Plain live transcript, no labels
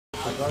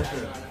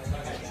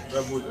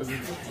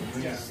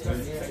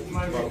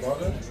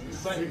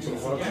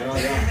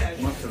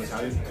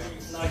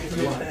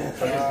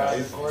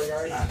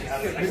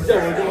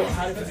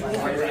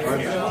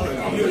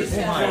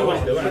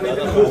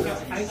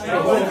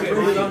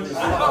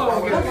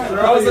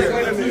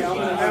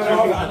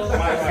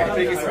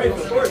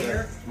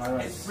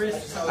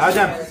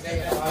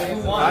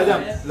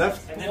Adam, left.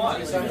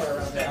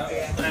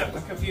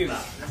 I'm confused.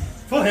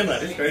 Pull him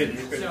out. It's crazy.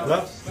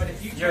 Left.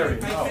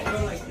 Jerry.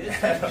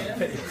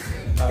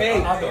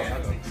 Hey,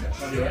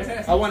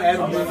 I want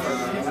Adam. So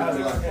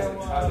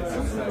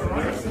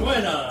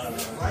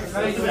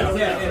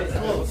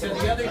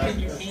the other thing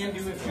you can do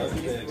if you're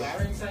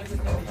inside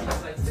with them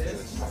is like this.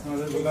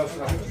 Your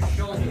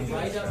shoulder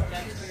right up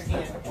next to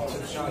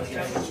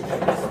your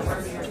hand.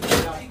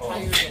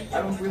 I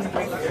don't really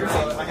like it.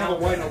 I have a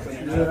wide open.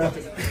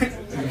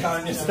 You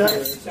counting your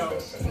steps? So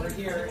we're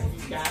here.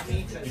 You got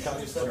me. You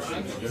counting your steps?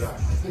 You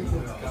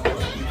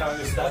counting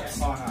your steps?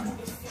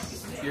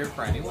 Here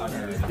for anyone?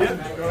 Or?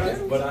 Yeah, go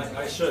ahead. But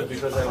I should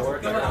because I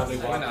work. I probably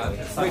Why not?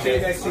 Okay,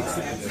 that's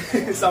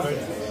 6 something.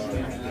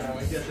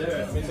 Get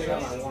there. Let me take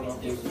out my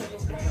warm-up.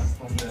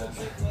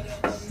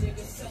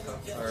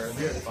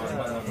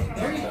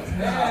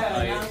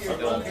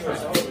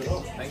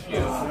 Thank you.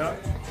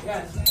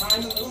 Yes,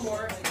 time a little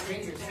more.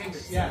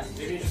 Fingers. Yeah.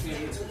 Maybe just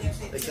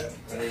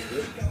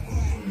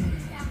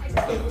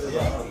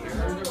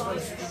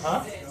Huh?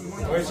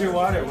 Where's your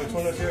water? Which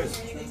one was yours?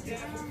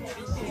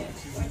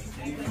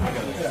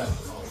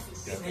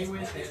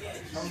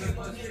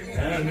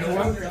 And a new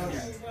one?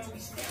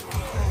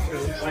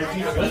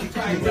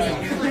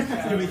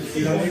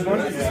 You don't need one?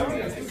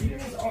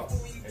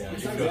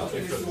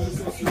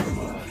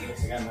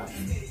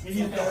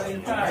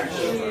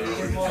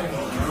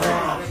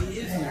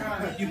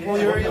 You pull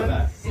your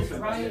area? You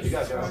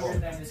guys got a whole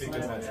big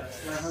match.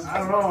 I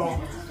don't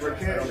know. We're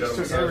kids. It's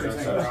just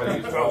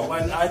everything. Bro,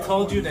 when I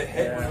told you to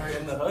hit when we were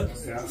in the hook,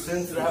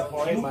 since that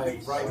point, my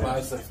right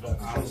bicep's been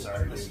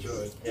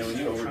destroyed. Yeah, when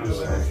you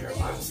overdo it, you're a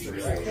monster. I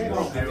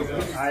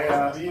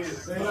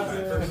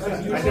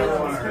never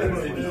want to hurt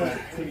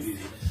anybody.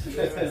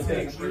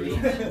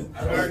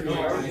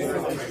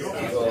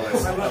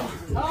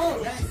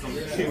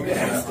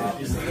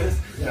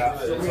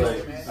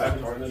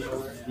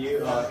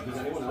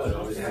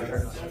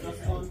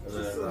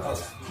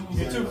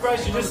 You're too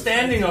fresh, you're just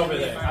standing over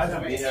there.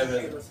 We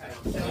haven't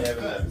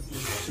that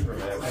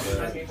Superman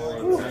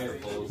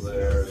pulls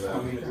there,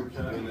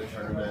 in the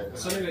tournament.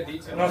 Something to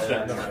detail. No,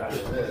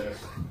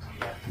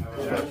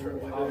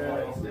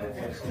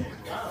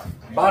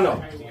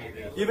 Bono,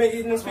 you been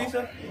eating this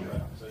pizza?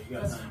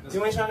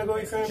 You ain't trying to go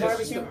eat Korean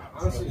barbecue?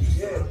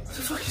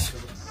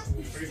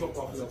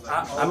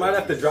 I might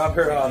have to drop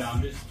her off,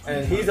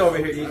 and he's over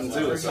here eating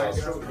too. So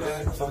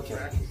fuck him.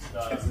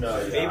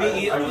 Maybe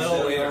eat a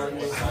little later.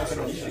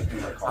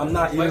 I'm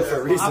not eating for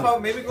a reason. How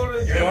about maybe go to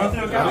the gym?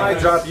 I might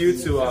drop you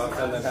two off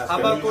and then have How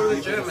about go to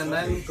the gym and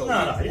then go?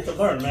 No, you have to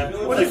learn, man.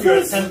 What if you're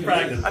at 10th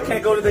practice? I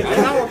can't go to the gym.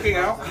 I'm not working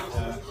out.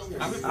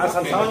 As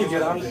I'm telling you,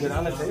 get on the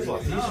table.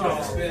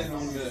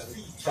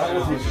 That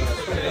was easy.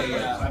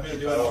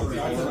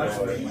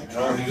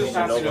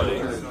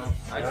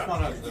 I just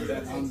want to do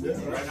that.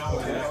 Right now,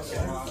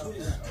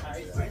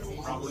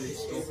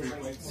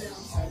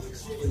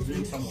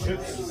 Some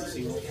chips.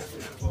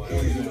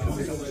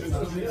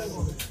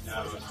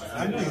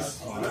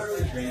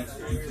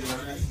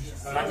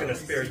 I'm not gonna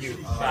spare you.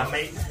 I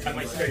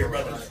might spare your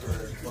brother,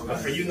 but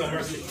for you, no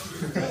mercy.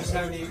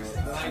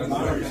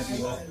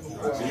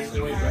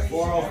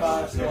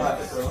 405.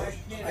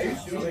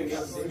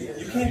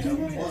 You can't do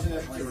that.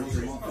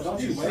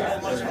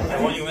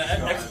 I want you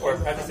at export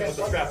practicing with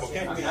the strap,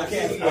 okay?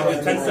 I'll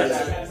do 10 sets.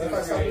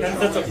 10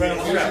 sets of front on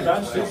the strap.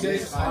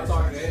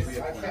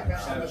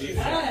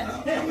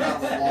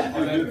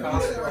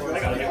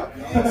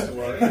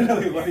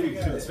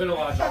 It's been a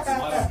lot of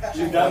jobs.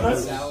 You done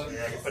this?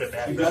 Put it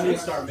back. You done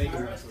this? Start making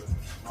the rest of it.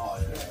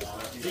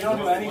 You don't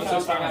do any kind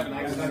of time.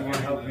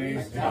 Help me.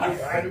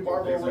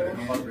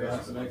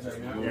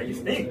 Yeah, you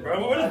stink,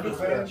 bro. What is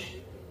this?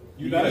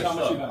 You done how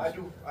much you done? I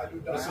do.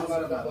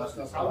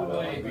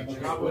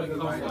 Probably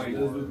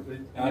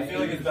I feel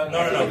like it's done.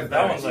 No.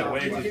 That one's like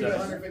way too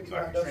tough.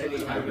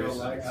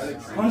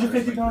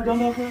 150 pound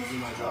dumbbell press?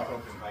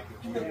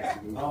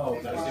 Oh,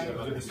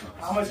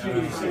 how much do you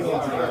see? This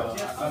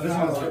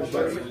one's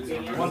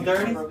 130.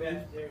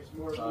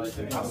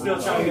 I'm still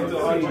trying to get to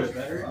 100.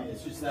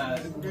 It's just that.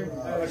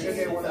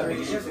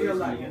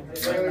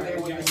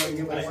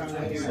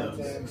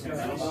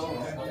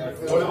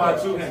 What about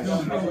two hands?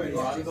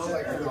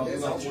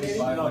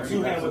 No,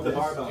 2 hand with the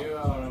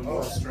barbell.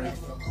 More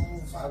strength.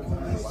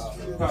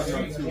 Probably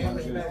like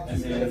 200.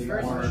 And then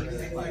more. I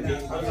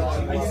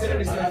consider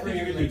it exactly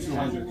you can do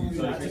 200.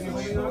 So you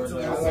can lower the.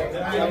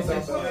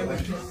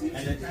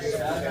 And then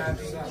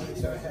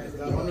You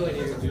don't really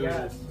need to do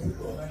it.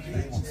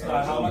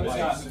 how much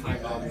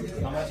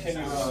can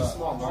you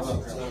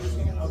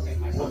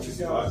what you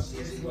got?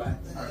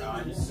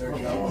 I just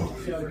searched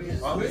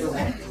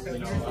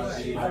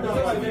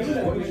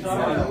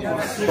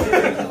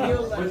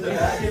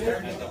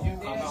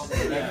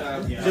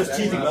just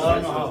cheating, but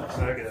I don't know how.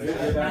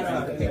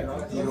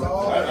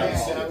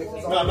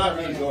 No, I'm not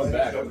really going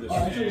back. I'm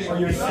just.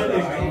 When you're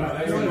sitting,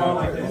 you're going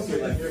like this.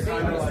 You're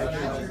kind of like.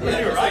 Yeah,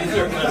 you're right.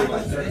 You're kind of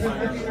like.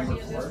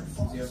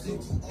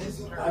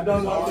 I've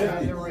done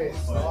 150.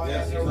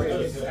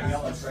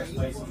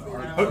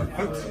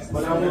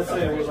 But I will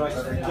say it was like.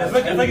 I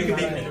think you could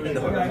be in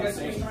the hook.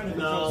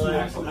 No,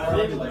 like, I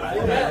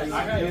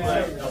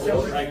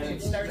got like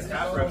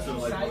half reps of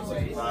like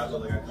 175,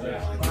 but like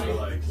I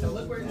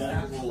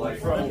like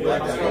from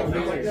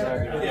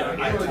yeah,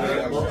 I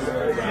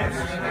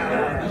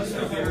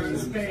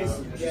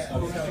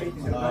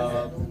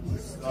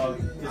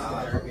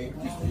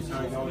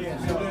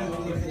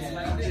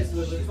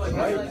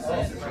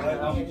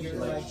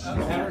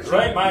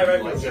Right, my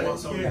right.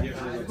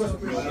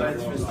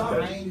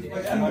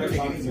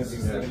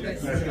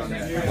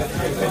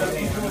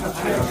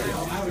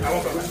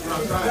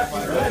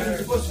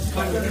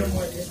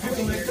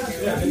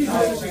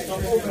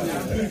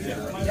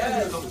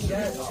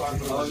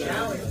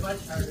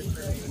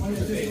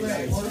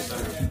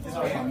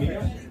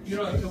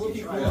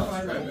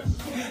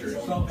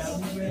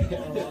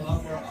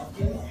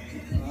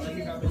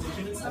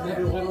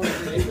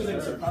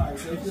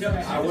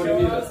 I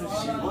wouldn't either.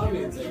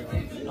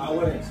 I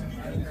wouldn't.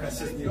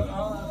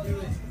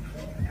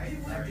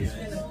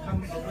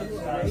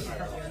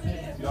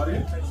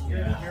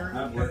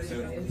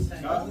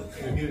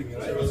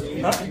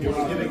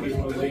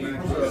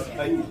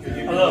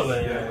 A little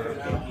bit, yeah.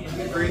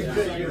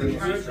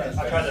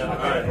 I tried to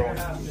roll.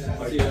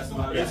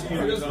 That's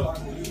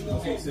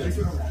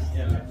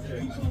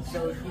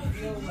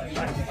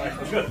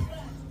good.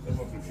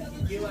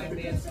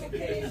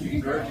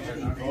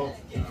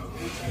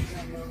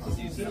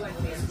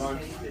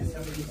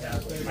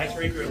 Nice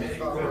regroup.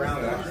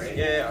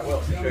 Yeah, I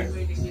will. Sure.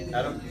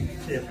 Adam?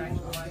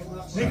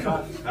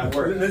 At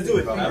work. Let's do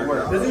it. At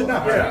work. Let's do it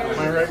now. Yeah. Am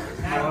I right?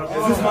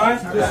 Is this mine?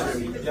 Yes.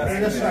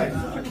 That's right.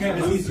 I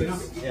can't release it.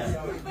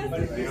 Yeah.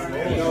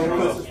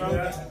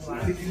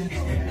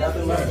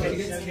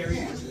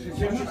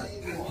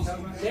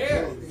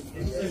 There.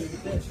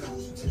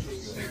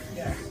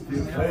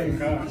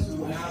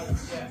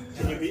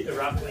 Can you beat the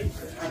rock plate?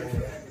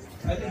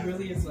 I think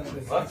really it's like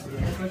this.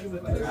 Especially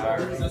with like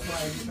starters, that's why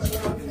I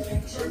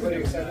everybody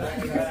except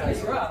that.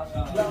 You're up.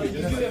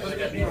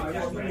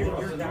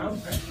 You're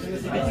down.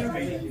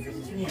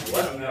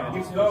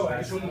 You go.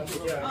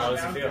 How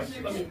does it feel?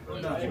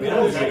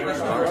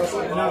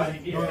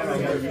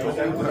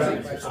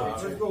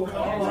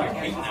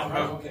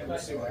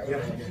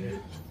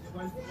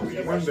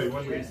 One day.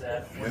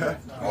 Yeah.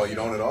 Oh, you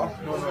don't at all? I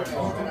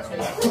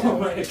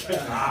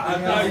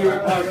thought you were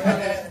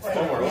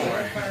One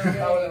more.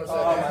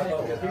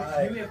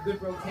 You have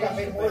good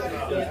rotation.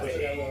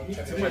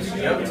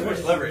 You have too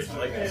much leverage.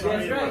 Like,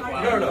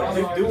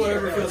 no. Do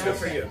whatever feels good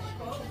for you.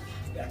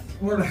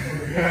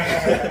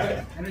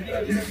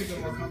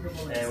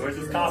 And where's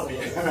his coffee?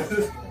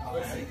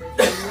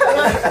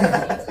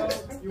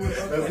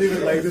 Let's leave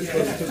it like this for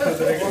the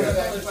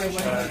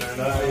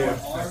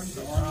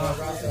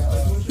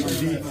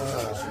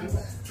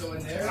So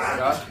in there,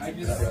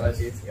 I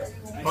just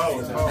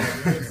Power.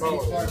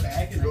 far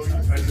back and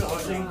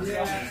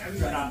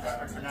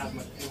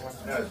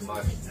That's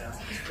much.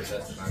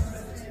 That's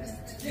fine.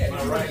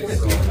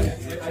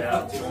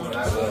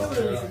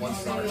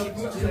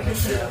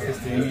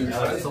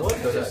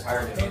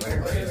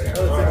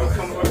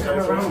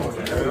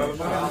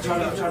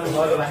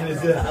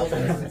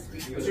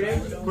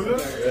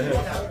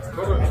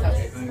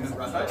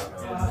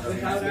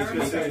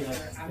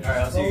 Alright,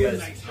 I'll see you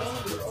guys.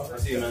 I'll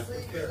see you, man.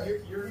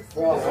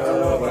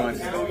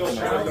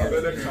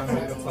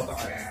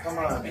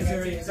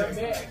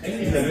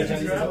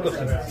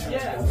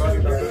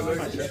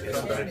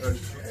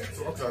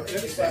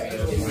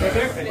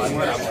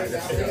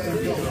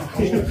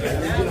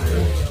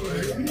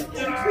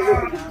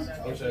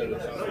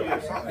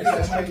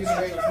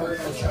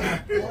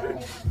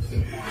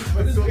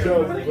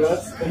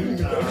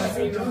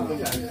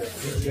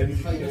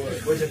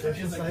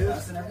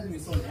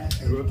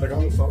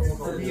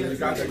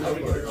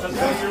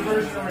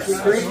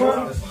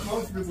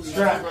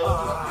 Strap.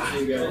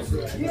 yeah,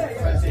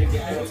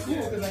 it's cool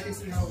because I can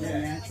see how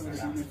naturally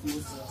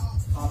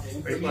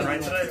Are you playing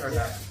right today or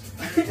not?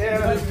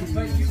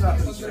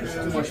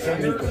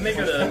 Make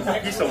it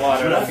a piece of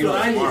water. That's what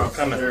I need.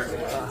 Coming.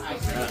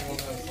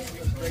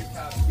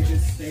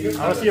 I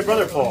want to see your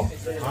brother pull.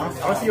 I want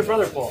to see your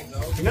brother pull.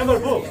 You never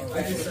pull.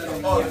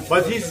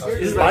 But he's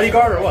his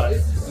bodyguard or what?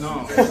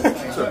 No.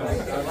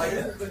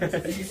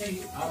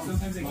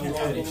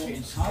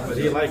 But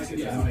he likes it.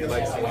 He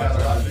likes it.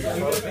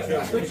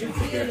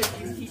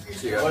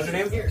 What's your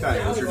name? Connie,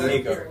 what's your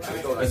name?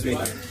 Nice to meet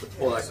you.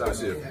 Hold on, I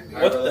see you.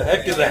 What the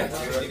heck is that?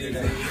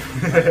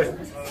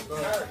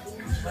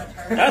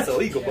 That's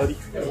illegal, buddy.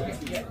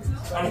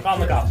 I'm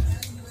calling the cops.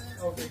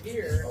 Over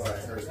here.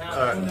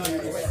 Alright.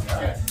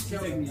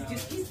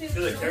 Is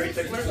it Carrie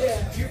Tickler?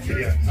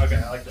 Yeah. Okay,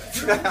 I like that.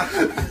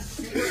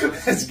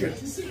 That's good.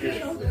 If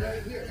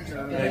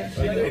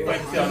I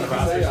can see on the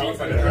roster sheet,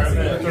 if I can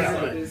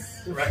grab it.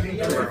 Wrecking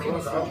the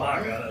world. Oh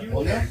my god.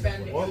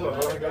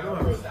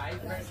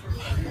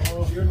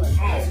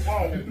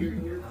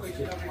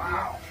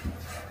 Wow.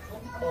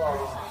 I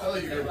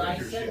thought you were going to break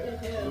your shit. I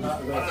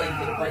thought you were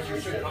going to break your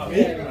shit.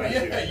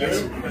 Yeah,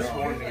 you.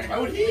 Why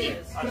would he?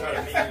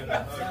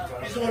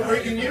 He's the one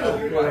breaking you.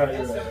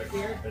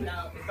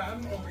 Now, if I'm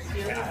over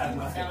here,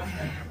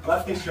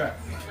 Lefty strike.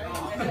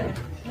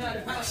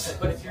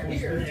 but if you're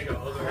here,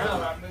 now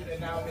I'm moving.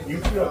 Now I'm You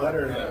feel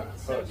better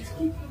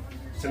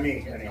to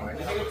me, anyway.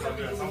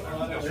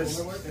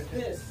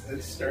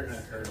 It's starting to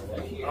hurt a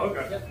little.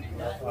 Okay.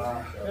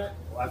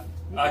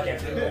 I can't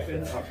do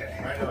it. Okay.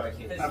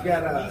 I've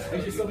got a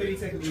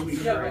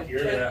tweak right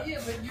here.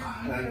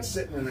 And it's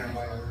sitting in there in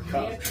my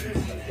cup.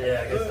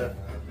 Yeah, I guess so.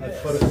 I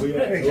put it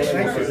weird. Hey,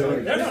 thanks for doing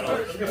it. No.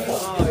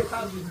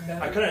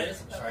 I couldn't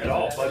at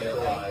all, but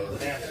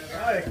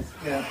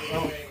Yeah,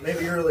 well,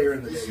 maybe earlier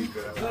in the day you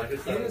could have.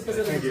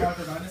 Thank you.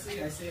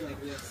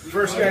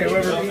 First guy who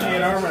ever beat me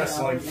in arm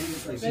wrestling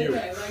was you.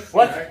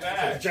 what?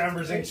 John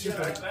Brzezinski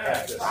super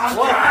practice.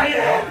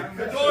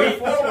 Going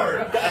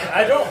forward.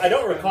 I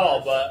don't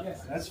recall, but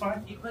That's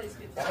fine.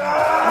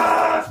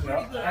 that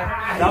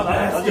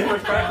was your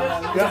first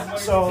practice. Yeah,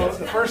 so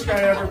the first guy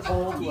I ever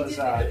pulled was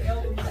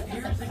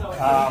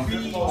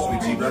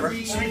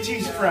Sweet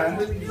Tea's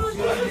friend,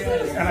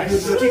 and I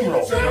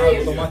steamrolled.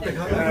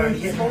 And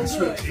he pulled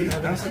Sweet Tea,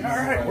 and I was like, all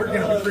right, we're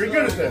going to be pretty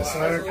good at this.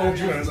 And I pulled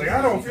you, and I was like,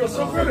 I don't feel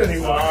so good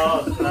anymore.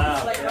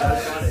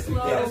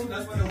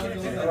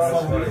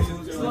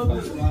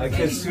 That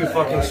kid's too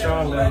fucking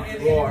strong, man.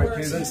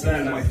 Since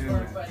then,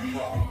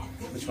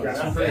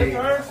 that's pretty.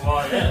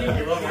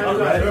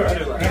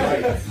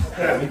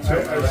 Yeah, me too.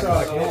 I saw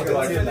like board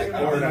on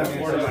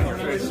your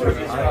face.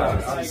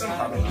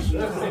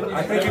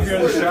 I think if you're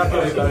in the strap,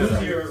 you'll be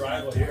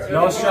better.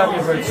 No strap,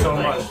 you hurt so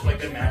much.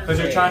 Because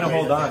you're trying to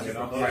hold on, you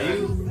know? Are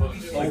you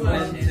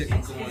open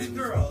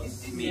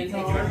to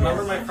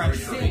remember my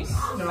French release?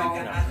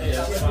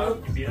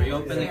 Are you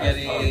open to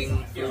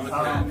getting your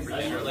account for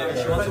dinner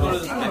later? She wants to go to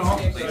this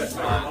Mexican place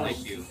like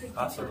you.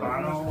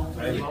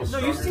 No,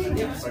 you've seen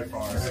it.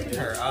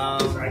 Her. I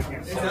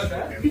can't stand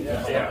him.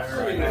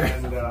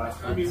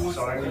 And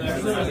so I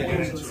intend to get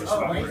into a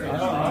spot where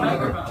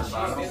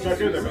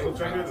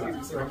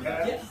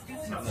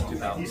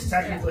he's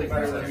technically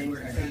better than me.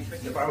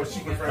 If I was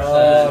super fresh,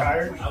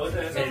 I'd be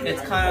tired.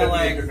 It's kind of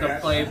like the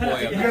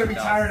Playboy of You're gonna be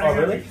tired. I'm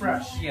gonna be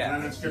fresh. Yeah.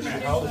 And it's good,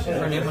 man.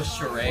 Her name was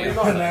Sheree.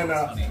 And then,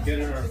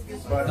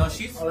 but No,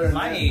 she's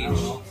my age.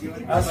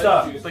 That's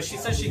tough. But she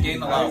said she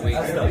gained a lot of weight.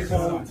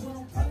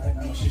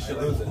 She should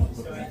lose it.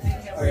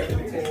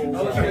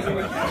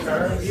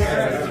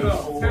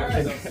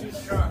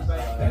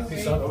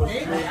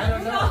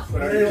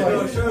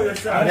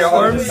 Your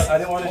arms? I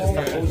didn't want to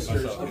just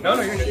touch it.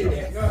 No, you're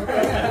good.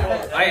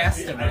 I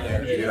asked him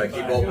earlier. You like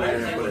keep opening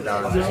it and put it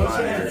down in his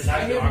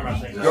mind.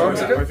 Your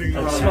arms are good? It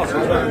smells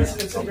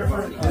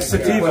good. It's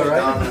sativa,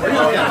 right?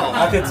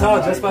 I can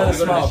tell just by the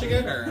smell.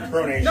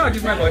 No,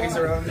 just my buddies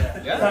around.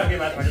 Yeah.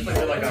 Just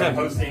like a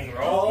hosting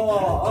role.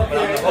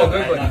 Oh,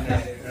 good one.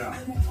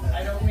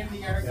 I don't win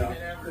the argument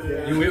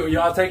ever.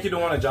 I'll take you to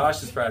one of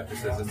Josh's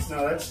practices.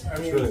 no, that's. I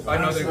mean, really I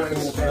know they're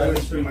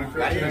cool. My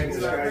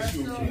first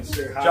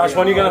Josh,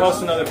 when are you going to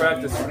host another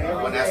practice?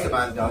 When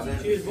Esteban does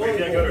it,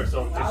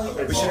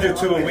 We should do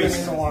 2 a week.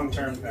 It's a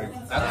long-term thing.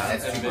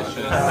 That's ambitious.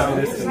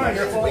 It's not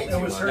your fault. It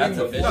was her. That's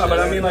ambitious. No, but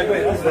I mean, like,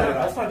 wait,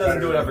 that's not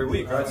doesn't do it every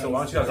week, right? So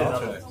why don't you guys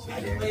alternate?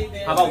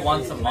 How about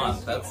once a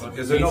month? That's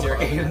Is there no easier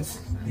hands.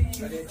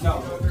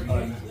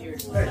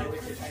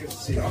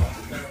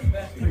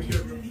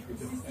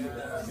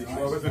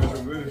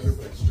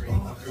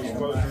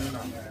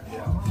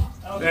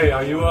 Hey,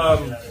 are you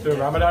doing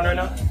Ramadan right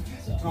now?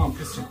 Oh, I'm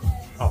Christian.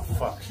 Oh,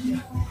 fuck.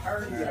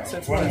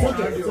 Since when?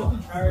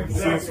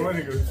 Since when?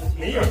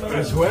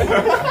 Since when?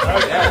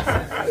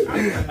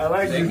 Yeah. I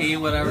like They can eat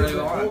whatever they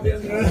want. No,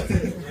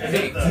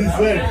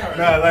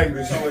 I like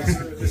this.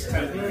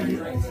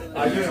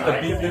 I used to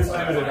beat this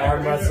dude in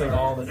arm wrestling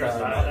all the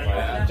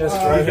time. Just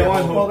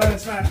Well, then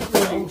it's not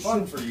really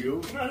fun for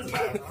you.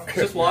 It's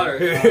just water.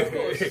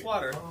 It's just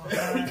water.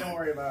 Don't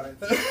worry about it.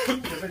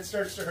 If it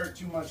starts to hurt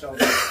too much, I'll.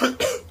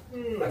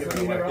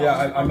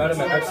 Yeah, I met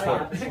him at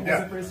Expo.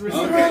 Yeah.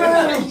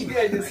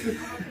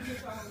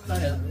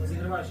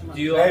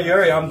 Do you Hey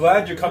Yuri, I'm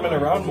glad you're coming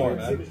around more,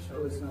 man.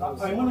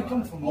 I want to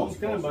come from long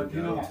time, but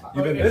you know.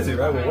 You've been busy,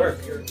 right, with work?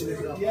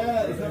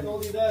 Yeah, it's not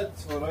only that.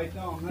 So right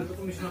now, I'm not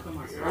doing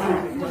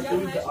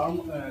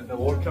the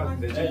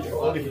workout, the gym,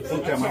 only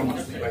full-time arm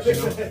wrestling, like, you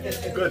know.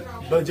 Good,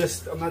 but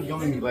just I'm not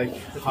going like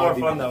It's more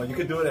fun though. You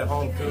could do it at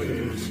home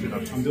too.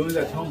 I'm doing it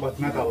at home, but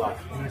not a lot.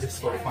 You know,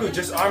 just for fun. Dude,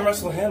 just arm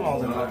wrestle him all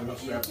the time.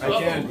 I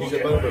can't. He's a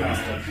barber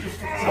master.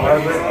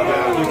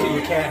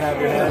 You can't have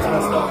your hands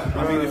messed up.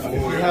 I mean, if you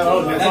have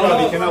all this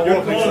stuff, you cannot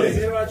walk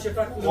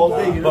all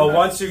day. But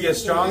once you get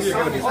strong, you're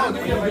gonna be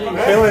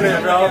killing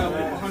it, bro.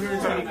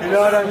 You know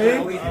what I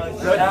mean?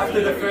 So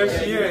after the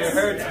first year, it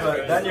hurts,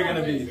 but then you're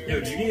gonna be.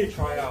 Dude, you need to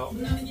try out.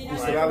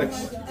 Mr.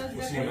 Alex.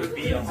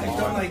 I've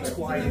done like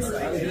twice.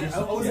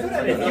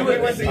 If you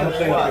would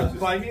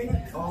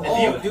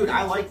dude,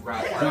 I like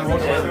rap.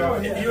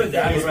 If you and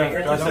Dad were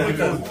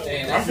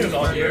because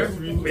all year,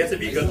 we have to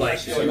be good like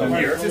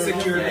here. To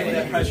secure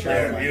that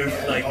pressure.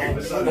 Like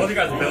both of you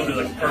guys' build is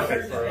like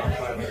perfect for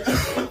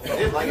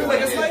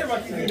Like a spider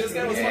monkey. This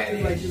guy was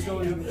fucking like just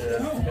going.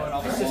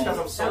 It's just because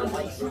I'm so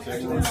light.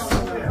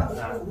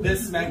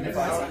 This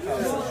magnifies.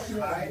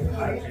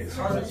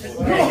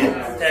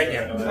 Tag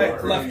him.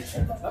 Wait, left.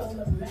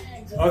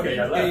 Okay,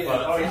 yeah, left.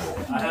 But I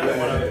haven't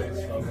one of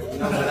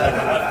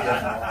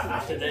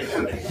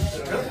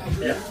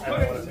Yeah.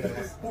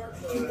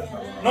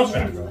 No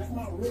strap.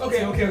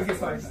 Okay,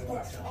 fine.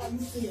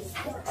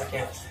 I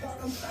can't.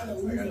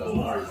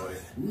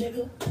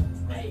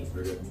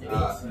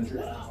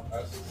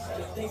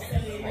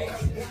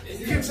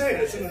 You can say it.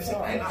 It's in the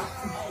song.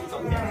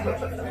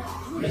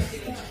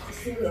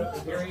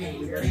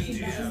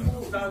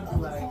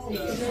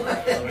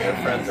 Your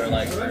friends are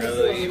like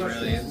really,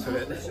 really into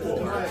it.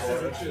 Before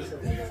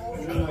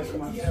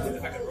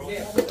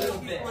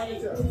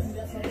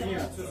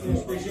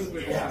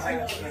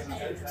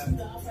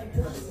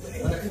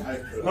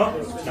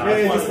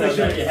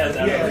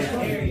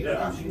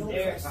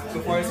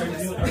I started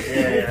doing it.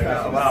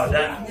 Yeah. Wow,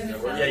 that.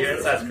 Yeah, your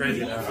inside's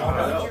crazy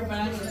now.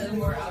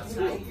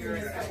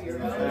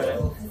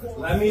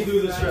 Let me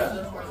do the strap.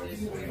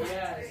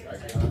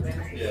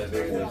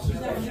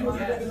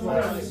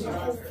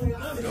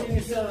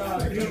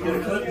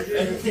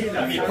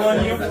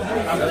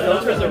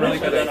 Filters are really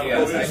good idea. I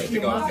need to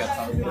go and get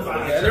some.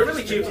 Yeah, they're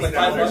really cheap. Like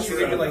 $5 you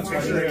get like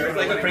 20. It's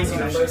like a crazy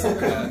number.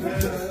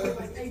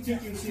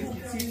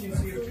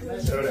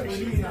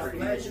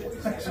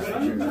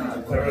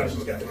 Everyone's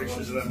just got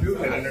pictures of them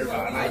and a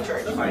Nirvana. I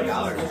charge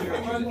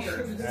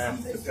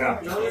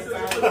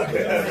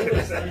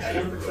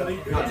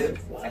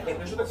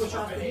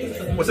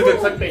 $5. What's a good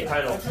clickbait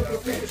title?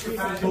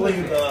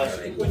 Pulling the.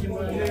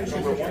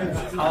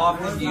 How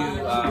often do you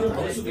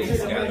host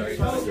these gatherings?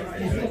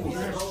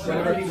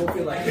 Whenever people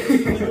feel like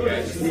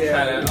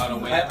Kind of on a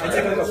whim. I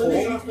take like a poll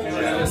and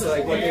then just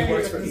like what day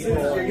works for people.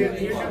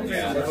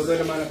 If a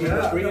good amount of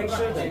people agree and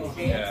shit, then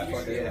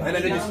and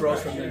then it just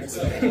grows from there.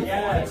 So.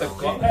 It's a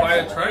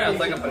quiet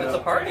turnout. It's a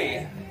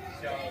party.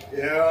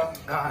 Yeah.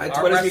 It's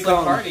what it's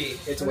become. Party.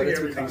 It's what it's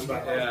become.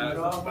 Yeah.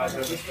 But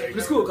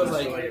it's cool because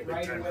like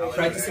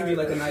practicing be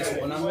like a nice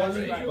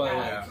one-on-one, but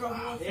like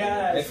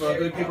if a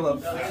good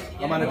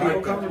amount of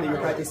people come, then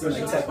you're practicing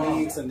like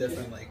techniques and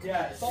different like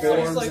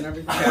forms and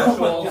everything.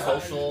 Casual,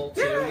 social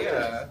too.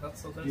 Yeah.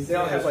 They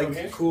all have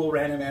like cool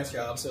random ass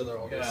jobs, so they're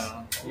all just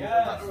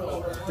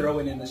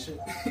throwing in the shit.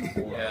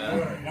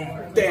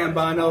 Yeah. Damn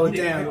Bono,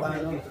 damn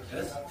Bono.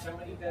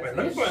 Wait, let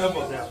me put my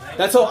elbows down.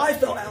 That's how I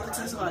felt, Alex.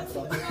 That's how I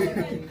felt.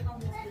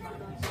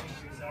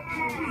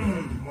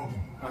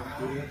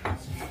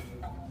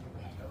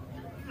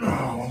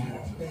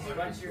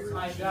 Once you're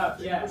tied up,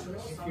 yeah. If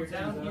you're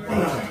down here,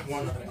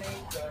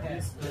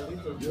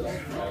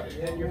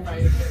 then you're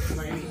fighting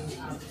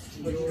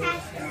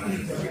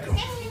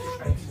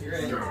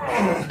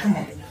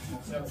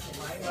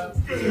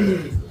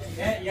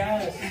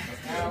Yes.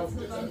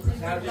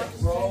 Now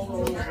just roll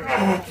over.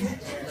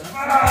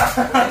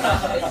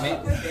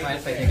 Mind if I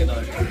take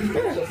another shot?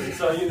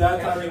 So you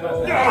that time you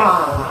go.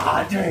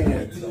 Dang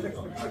it.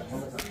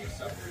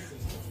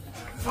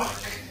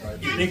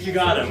 You think you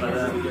got him, but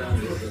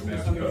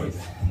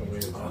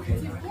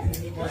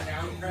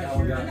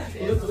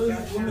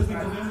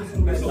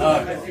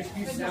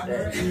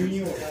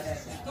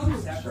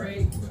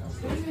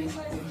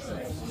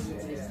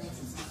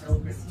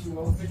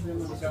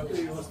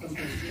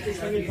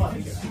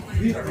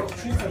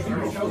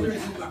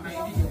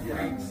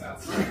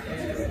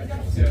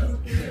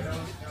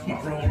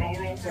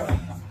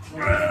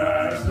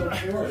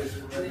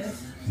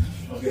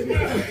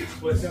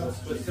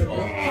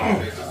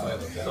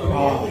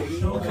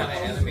What kind of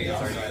anime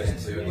are you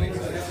into?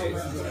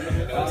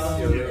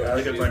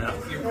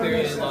 You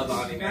clearly love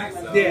anime.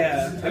 So.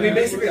 Yeah, I mean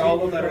basically all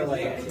of them that are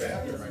like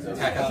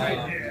Attack on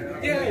Titan.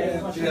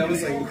 Yeah. That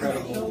was like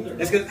incredible.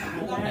 It's good.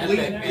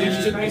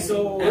 Bleach took me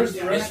so.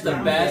 It's the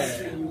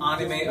best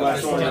anime of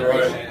this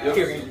generation.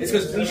 Period. It's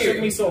because Bleach took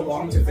me so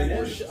long to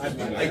finish. I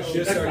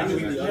just started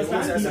doing the other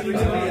ones as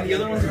recently, and the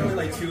other ones were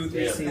like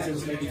 2-3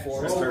 seasons, maybe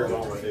 4. So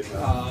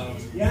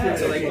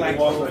like Black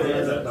Clover,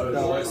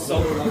 the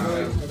solo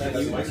level that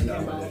you mentioned.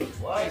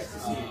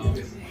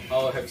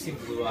 Oh, have you seen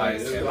Blue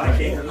Eyes?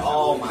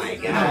 Oh my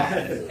god.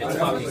 It's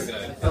fucking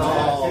good.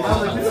 Oh.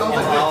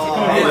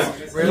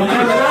 It's really good.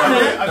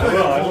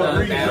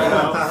 The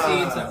battle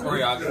scenes and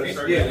choreography is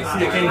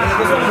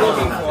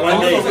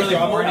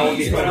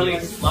really a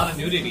lot of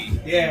nudity.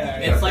 Yeah.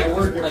 It's like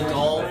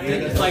adult.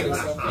 It's like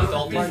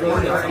adult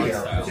style.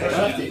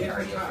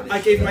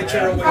 I gave my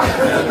chair away. A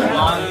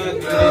lot of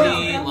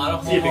nudity, a lot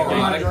of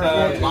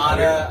homoerotica, a lot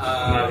of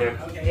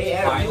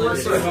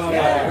violence.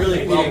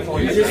 Really well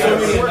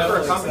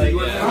choreographed.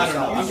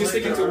 I'm just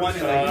sticking to one.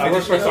 I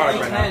work for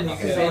Sonic right now. You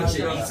can binge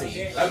it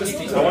easy. I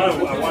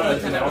want to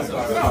 10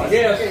 episodes.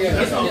 Yeah.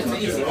 It's an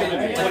easy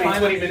binge.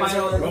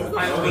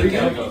 Final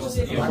weekend.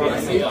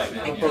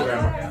 I'm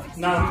programmer.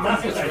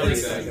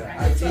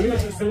 It's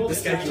really good. The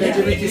schedule.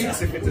 Make it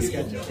specific to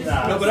schedule.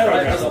 No, but I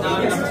like It's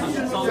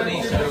not so many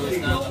shows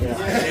now.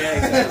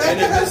 And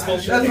then this whole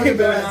show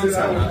going on.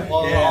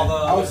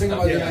 I was thinking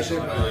about doing that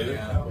shit.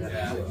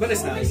 But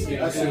it's nice.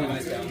 It's really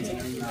nice balance.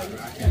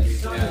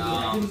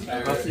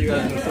 I'll see you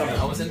guys in the summer.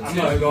 I'm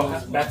gonna go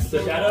back to the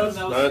shadows.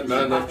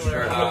 No.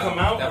 Sure. I'll come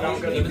out and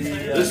I'm gonna be.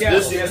 This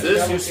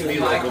used to be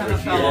like over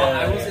here. I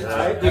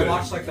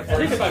watched like the first. I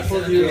think if I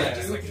told you,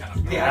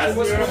 Yeah, it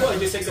was cool. It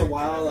just takes a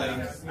while.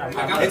 Like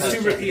it's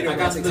too repeated. I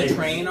got to the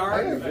train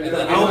arc. I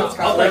was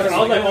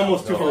like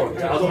almost 2 for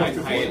 1. I was only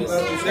 2 for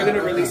 1. They're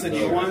gonna release a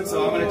new one,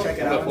 so I'm gonna check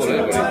it out.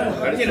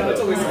 You know,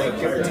 it's always like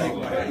give or take.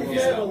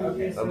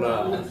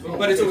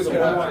 But it's always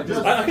good.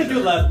 I could do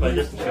less, but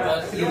just.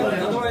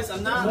 Otherwise,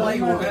 I'm not like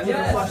No,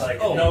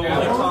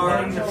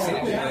 Avatar. I've seen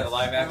it in the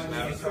live action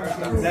Avatar.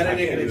 That I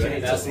didn't get a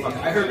chance to see.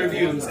 I heard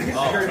reviews. I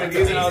heard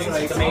reviews, and I was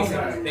like, It's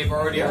amazing. They've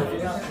already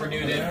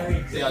renewed it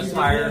the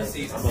entire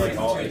season 2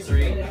 and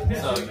 3.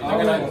 So they're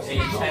gonna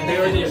change 10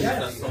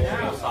 editions of Soul.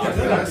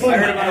 I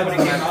heard about it when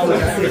it came out.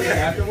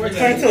 Afterwards,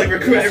 trying to like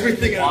recruit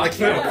everything out. Like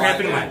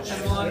cramping my.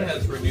 One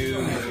has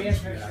renewed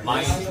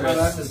my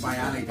interest.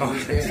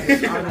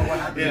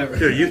 Yeah,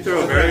 dude, you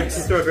throw a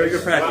very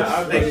good practice.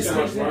 thank you so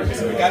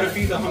much. Gotta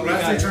feed the hungry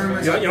guy.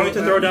 You want me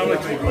to throw down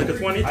like a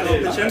 20 to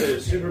pitch in?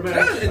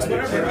 It's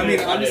whatever. I mean,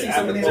 honestly,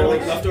 some of these are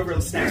like leftover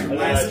snacks from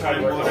last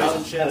time, waters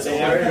and shit. So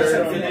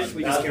after we finish,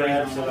 we just carry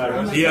on.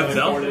 Do you have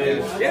Zell?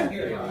 Yeah.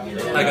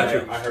 I got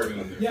you.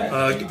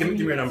 Give me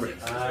your number.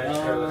 I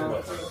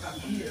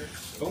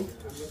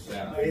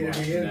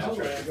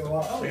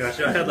got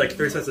you. I had like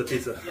 3 sets of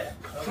pizza.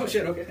 Oh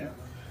shit. Okay. Yeah.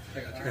 I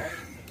got you.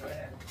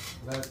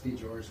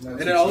 And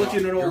then I'll let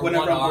you know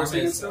whenever I'm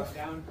working and stuff.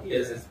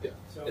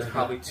 Is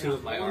probably 2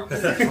 of my arms.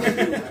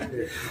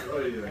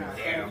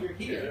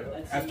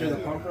 After the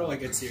pump roll, I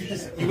get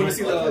serious. You want to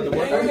see the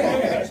workout?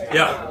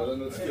 Yeah.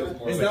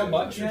 It's not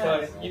much,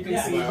 but you can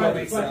see what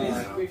makes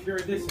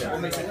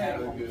it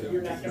happen.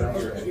 You're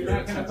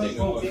not gonna put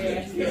both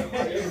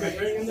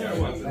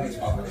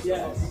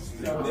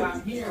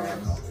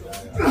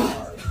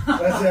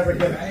That's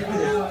everything.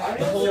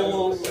 The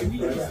whole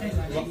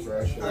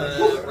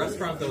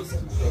restaurant,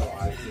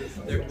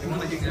 they're going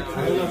to hang out.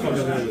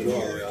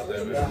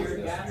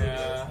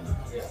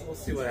 Yeah, we'll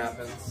see what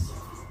happens.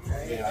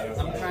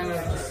 I'm kind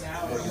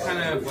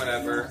of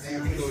whatever. I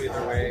can go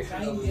either way.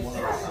 I'm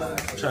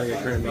trying to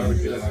get Korean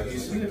barbecue. I don't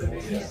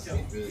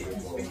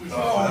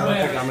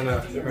think I'm gonna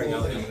bring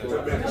out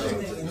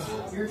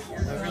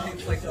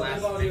Everything's like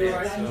last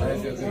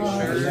minute, so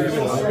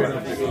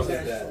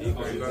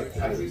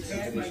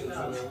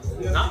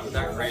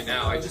not right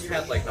now. I just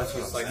had like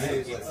just like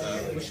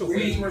pizza. We should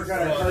wait like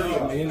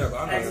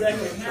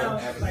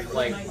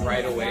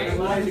right away.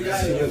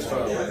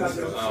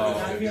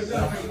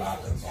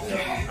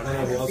 I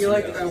feel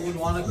like I would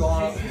want to go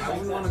on. I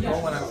wouldn't want to go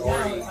when I'm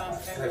already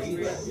heavy.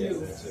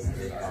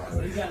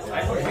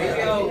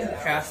 Maybe I'll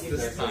pass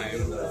this time,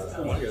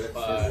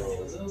 but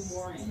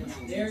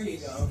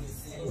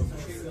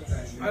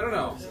I don't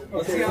know.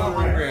 Let's see how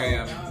hungry I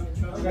am.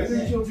 I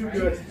think you'll do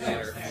good.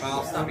 Later.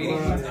 I'll stop eating.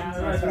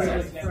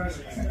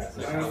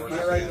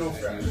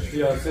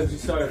 Yeah, since you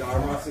started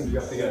arm wrestling, you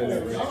have to get it.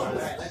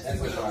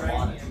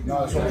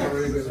 No, it's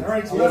really good. All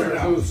right, it's better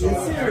now.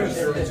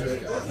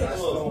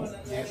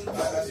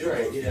 You're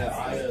right, yeah.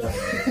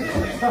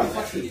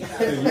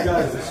 You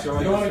guys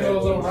destroyed. You want to go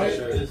a little right?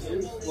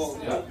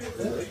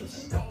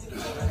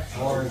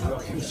 Or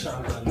fucking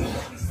shotgun.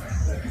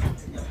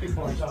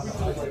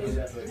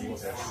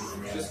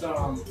 Just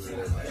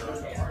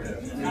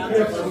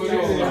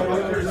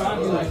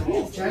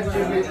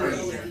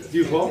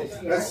You both?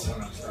 That's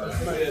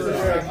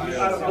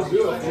I'll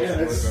do it. Yeah,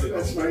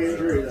 that's my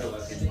injury though.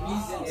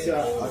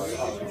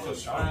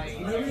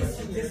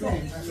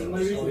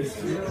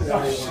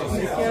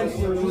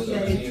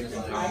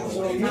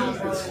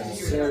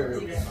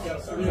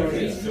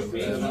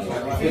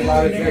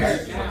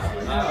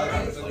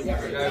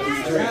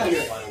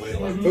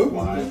 Who?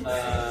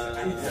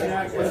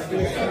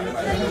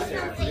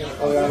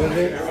 Oh, y'all been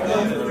there?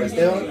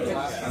 Still?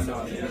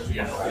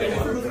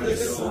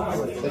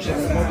 That shit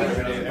been smoking?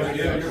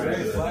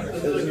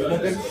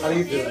 Smoking? How do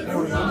you feel?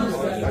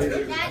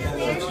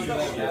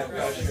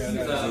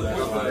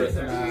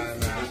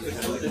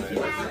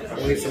 At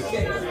least it's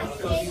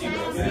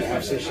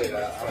watch this shit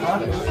out.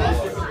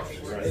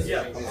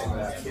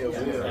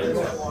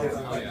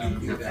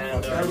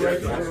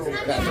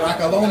 That's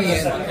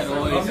Rockalonian.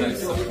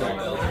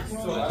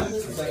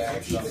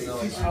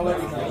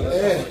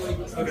 Yeah.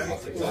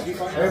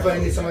 Everybody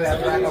needs some of that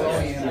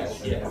Rockalonian.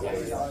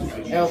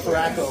 El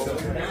Faracco.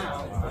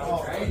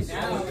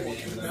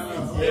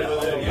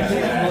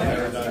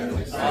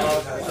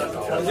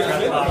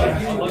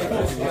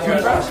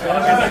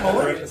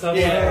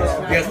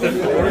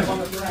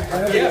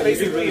 Yeah,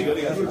 basically.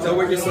 So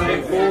we're just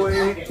like,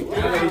 boy,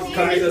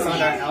 come meet us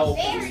on our album.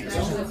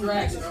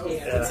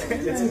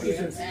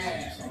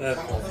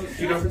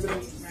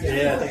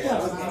 Yeah,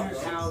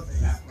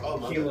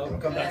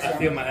 I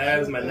feel my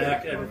abs, my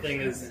neck,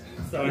 everything is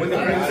starting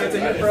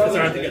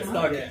to get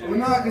stuck. Well,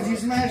 no, because you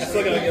smashed. I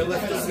still gotta get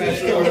lifted.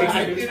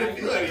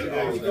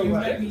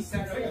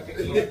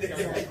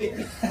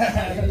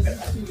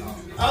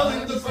 I don't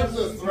think this is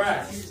a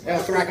thrash.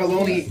 El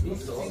Faraccoloni.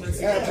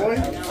 Yeah, boy.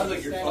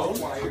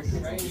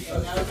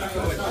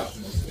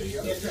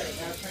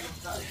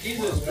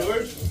 Jesus,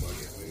 George.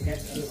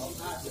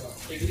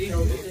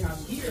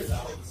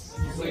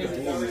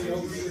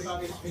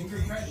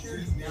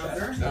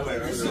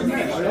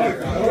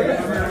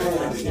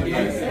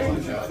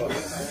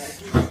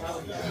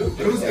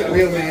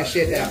 Real man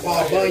shit, that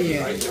Paul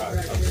Bunyan.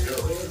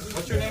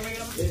 What's your name again?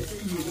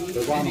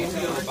 Obama.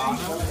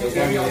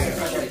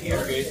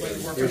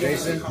 You're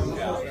Jason?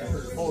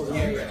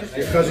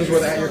 Your cousins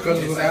with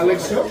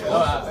Alex? His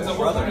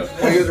brother.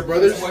 Oh, you're the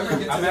brothers?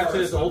 I'm actually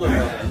his older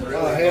brother.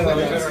 Oh, hell no.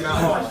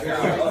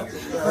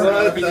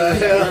 What the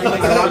hell?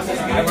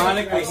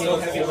 Ironically, he's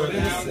older than me.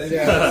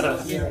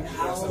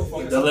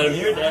 Don't let him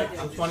hear that.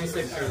 I'm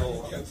 26 years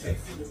old.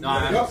 No,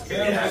 I look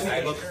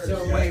 37.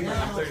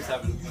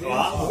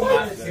 Wow.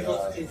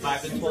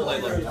 I've been told I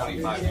look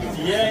 25.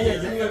 Yeah, you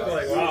look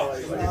like, wow.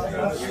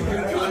 I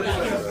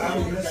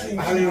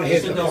haven't even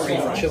hit the party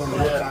for chilling the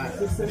whole time.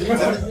 It's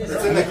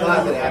in the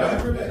closet,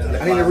 Adam.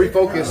 I need to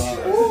refocus.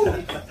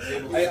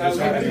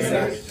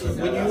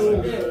 When you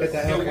Hit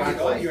that hell back.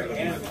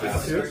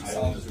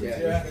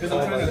 Yeah.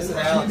 This is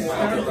Alex,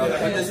 my older brother.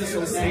 But this is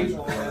so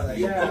simple. I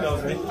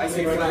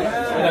say I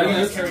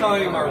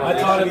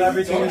taught him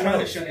everything. I'm trying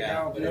to shut it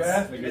down, but it's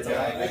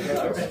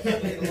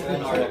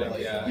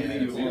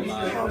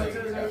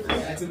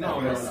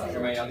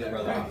You're my younger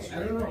brother.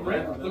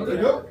 Right?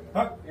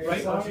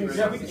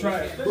 Yeah, we can try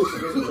it. I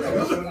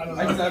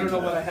don't know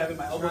what I have in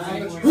my elbows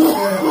anymore.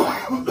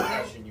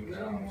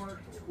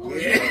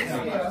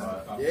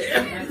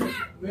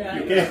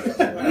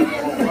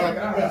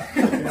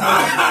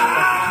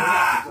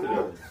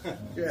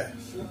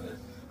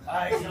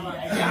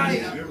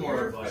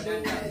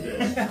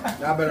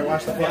 Y'all better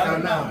watch the fuck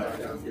out now.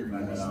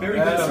 Very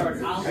good, sir.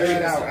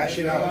 Hash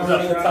it out. Was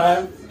that the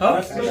time?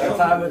 Huh? The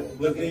time with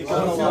the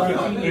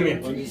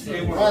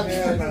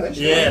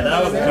Yeah,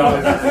 that was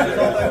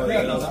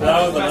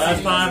the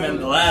last time and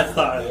the last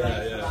time.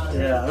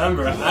 Yeah, I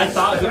remember. I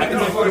thought I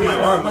could feel my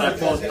arm when I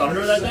pulled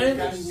Thunder that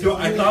day. So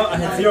I thought I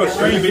had zero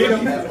strength.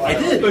 I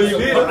did. But you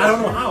did. I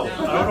don't know how.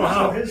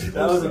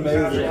 That was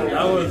amazing.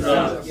 That was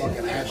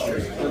fucking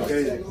ashtray.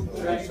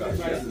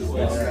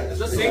 It's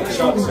the same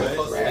Chuck's, right?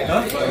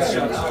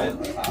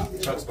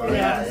 Chuck's bar.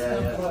 Yeah.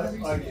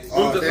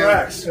 Move the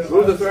thrax.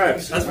 Move the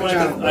thrax. That's funny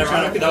because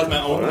ironically that was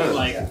my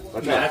only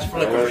match for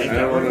the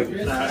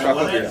ranking.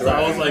 So I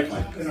was like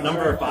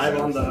number 5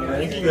 on the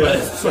ranking, but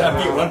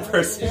I beat one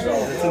person.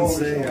 That's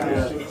insane.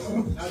 Yeah.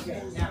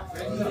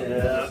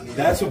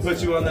 That's what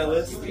put you on that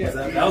list?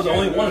 That was the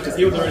only one because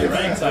he was already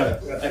ranked, so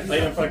I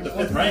played him for like the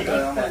 5th rank.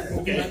 And I'm like,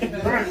 okay.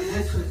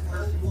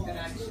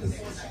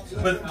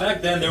 But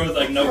back then there was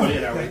like nobody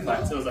in our weight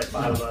class. It was like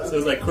 5 of us. It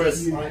was like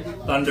Chris,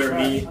 Thunder,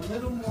 me,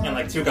 and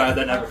like 2 guys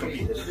that never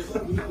competed.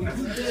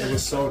 It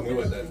was so new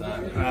at that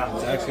time.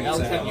 It's actually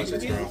insane how much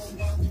it's grown.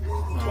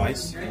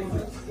 Twice.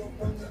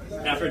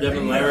 After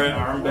Devin Larry,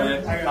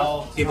 Armback,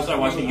 people started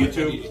watching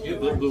YouTube.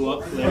 It blew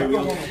up. Larry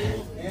Wheels.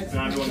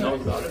 Now everyone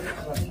knows about it.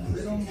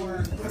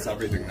 That's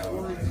everything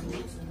now.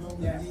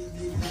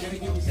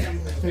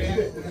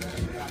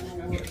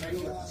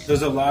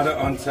 There's a lot of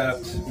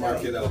untapped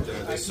market out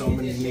there. There's so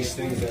many niche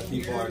things that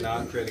people are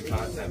not creating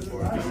content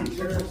for.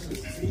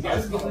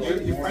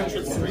 Your friends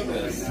should stream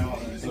this.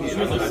 There's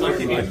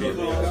people in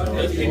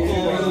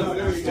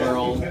the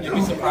world, you'd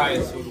be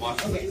surprised who'd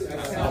watch this.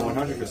 Oh,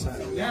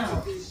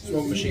 100%.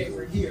 Smoke machine.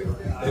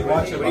 They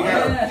watch it.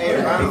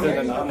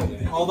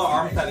 All the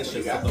arm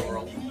fetishists of the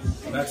world.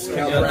 That's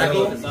Yeah,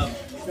 look this up.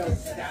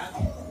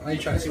 I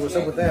ain't trying to see what's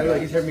up with that.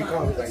 Like, he's heard me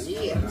call. He's like,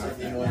 yeah.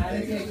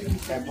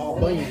 That Paul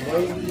Bunyan,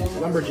 boy.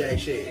 Lumberjack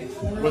shit.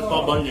 With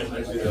Paul Bunyan,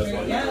 I see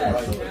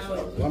that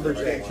one.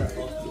 Lumberjack.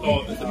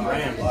 Oh, it's a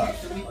brand.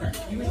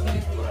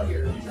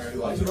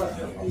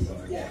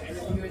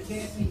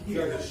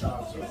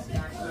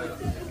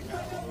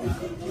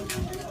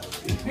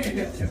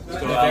 At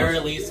the very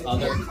least,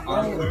 other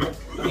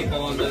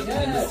people in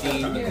the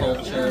scene, the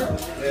culture,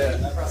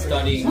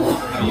 studying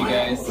how you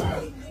guys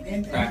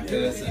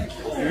practice. And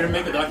you're gonna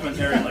make a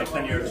documentary in like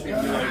 10 years.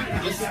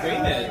 Just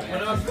stream it.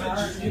 Put it on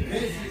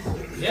Twitch.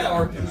 Yeah,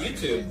 or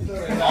YouTube.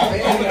 All the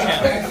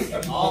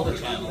channels. All the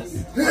channels.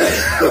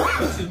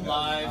 YouTube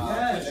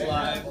Live, Twitch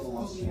Live.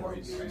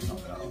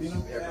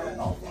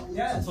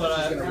 That's what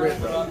I'm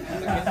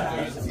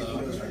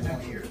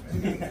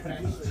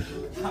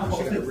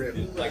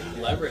like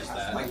leverage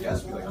that.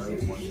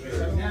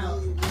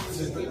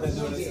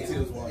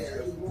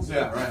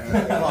 Yeah, right.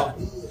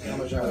 How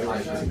much are they?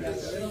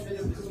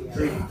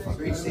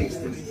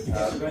 360.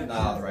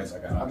 Nah, the right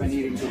side. I've been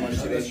eating too much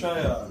today.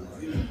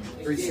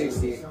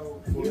 360.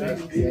 I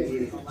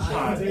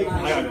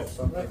gotta go.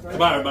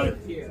 Goodbye, everybody.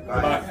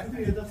 Bye.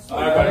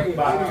 Bye, everybody.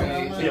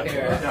 Bye.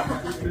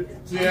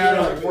 See ya.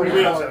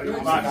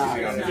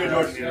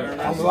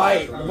 I'm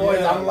light,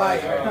 boys. I'm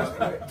light.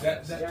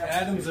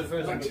 Adam's the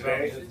first one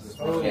today.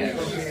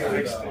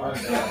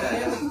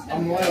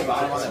 I'm light.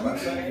 Bye.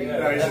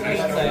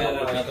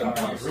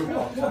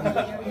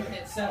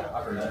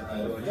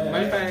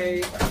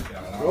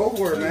 Go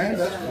for it, man.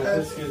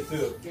 That's good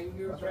too.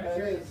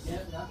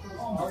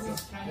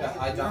 Yeah,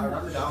 I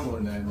remember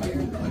downloading that and like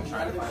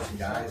trying to find some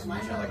guys and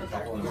reaching out like a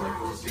couple and like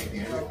who's the same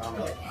thing. I found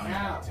like I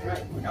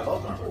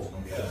love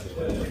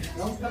Armwrestling.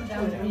 Don't come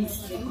down to me.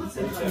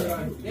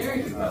 There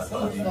you go.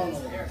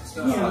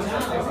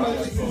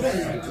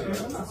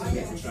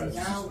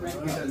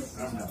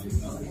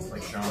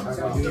 Like Sean.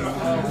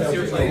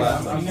 Seriously,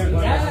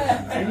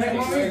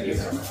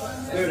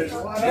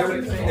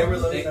 they were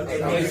like really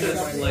nice.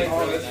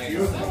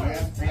 You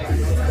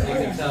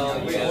can tell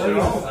you guys are a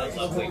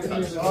lovely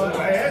country. I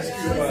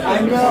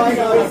know. I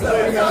was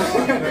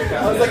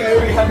like, I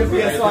already had to be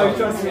a slide,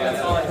 trust me.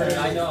 That's all I heard.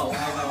 I know.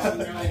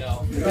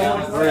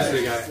 Where's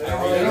the guy?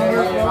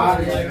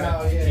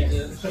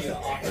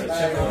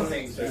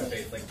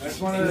 That's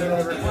one of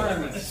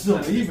the Still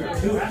leave it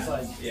too. It's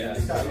like, yeah.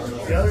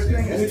 The other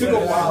thing is, It took a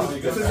while.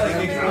 This is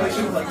like a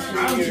relationship like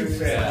 3 years.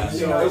 Yeah.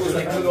 So it was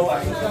like, I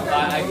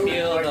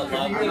feel the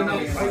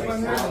loveliness.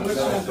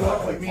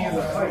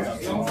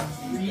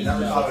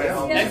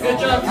 And good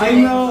job. I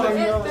know.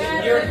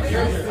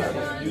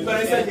 But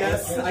I said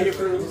yes, I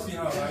approve.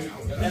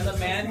 And the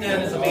man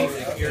den is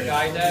amazing. Your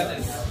guy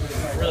den is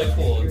really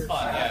cool. It's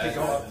fun.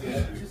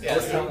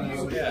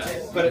 Yeah.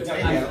 But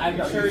I'm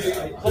sure you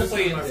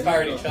hopefully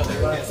inspired each other.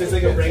 It's just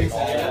like a brain. It's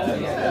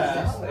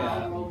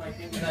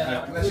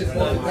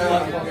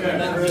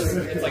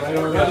like a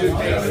workout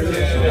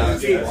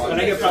space too. When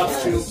I get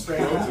props too, It's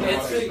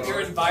your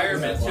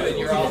environment too, and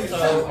you're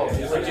also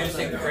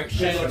reducing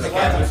friction to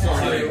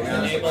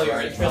enable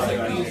your interest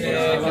in music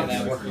and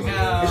then working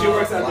out. she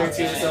works out there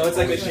too, so it's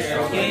like a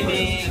share.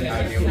 Gaming,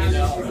 and, you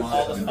know,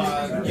 all the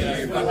fun, you know,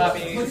 your fun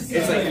hobbies.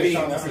 It's like being.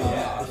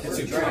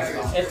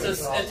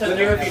 It's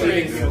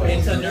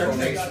a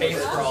nurturing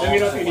space for all. Let me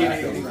know if you need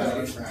anything.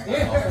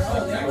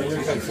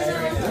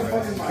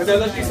 Because I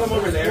left you some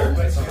over there.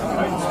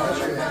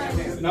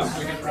 No?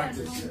 We can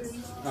practice.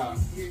 So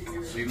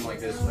even like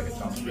this, like a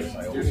jump space,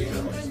 I always I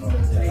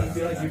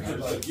feel like you could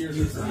like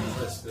use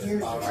this.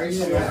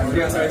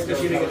 Yeah, sorry,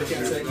 because you didn't get the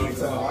chance to eat.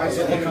 So I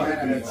said, help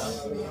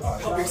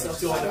yourself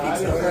to all the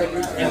pizza.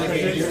 And the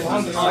cake.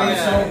 Oh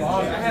yeah, I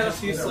had a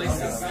few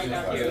slices. Thank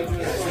you.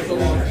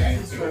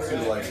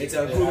 It's a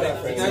group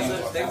effort.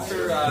 Thanks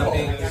for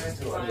being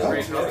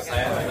great host.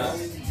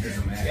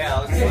 Yeah,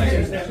 looks like.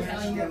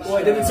 Well,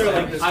 I didn't start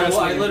like this.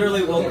 I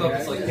literally woke up.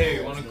 It's like, hey,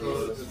 you want to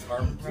go to this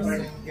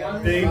Armwrestling?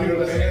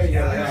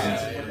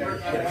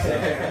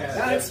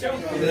 That's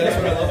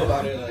what I love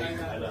about it. Like,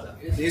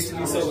 they used to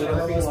be so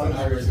little things, but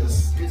now we're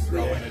just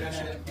growing and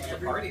shit.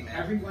 Party,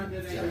 man.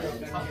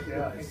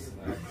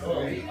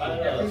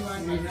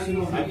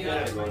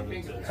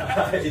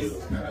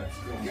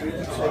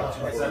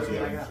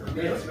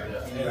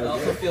 It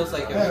also feels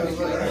like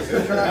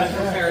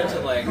compared to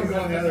like the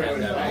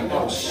pandemic.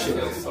 Oh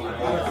shit!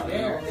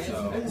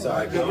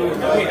 Sorry,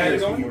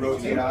 you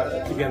rotate out of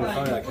it. Keep getting the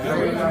phone like, you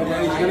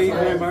gonna eat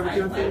Korean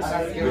barbecue on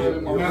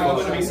Thursday? No, I'm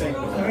gonna be saying.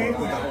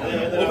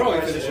 We'll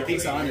probably finish your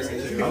pizza, honestly.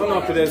 I don't know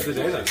if today's the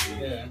day then.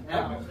 I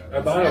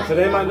don't know.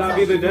 Today might not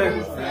be the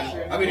day.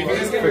 I mean, if you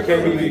guys get for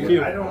KBBQ.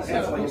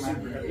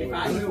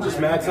 Just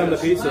max on the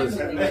pizzas.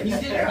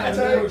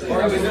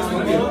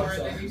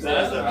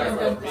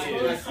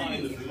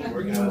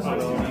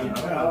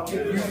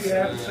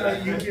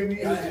 you give me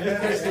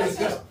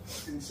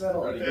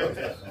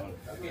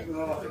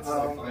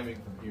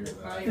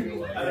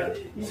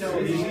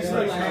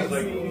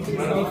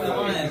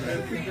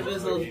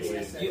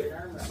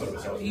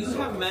You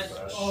have met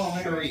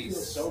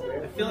Charisse. I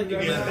feel like you've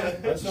met her.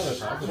 Let's not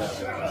talk about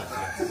that.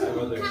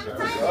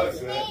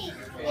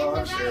 Oh,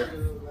 I'm sure.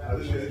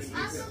 It's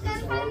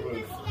hard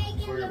with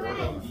for your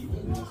workout.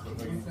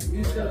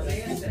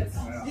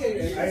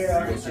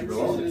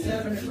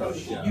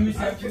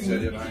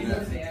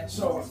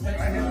 So I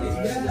have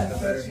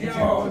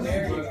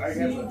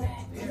an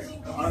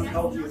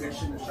unhealthy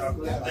addiction to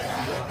chocolate.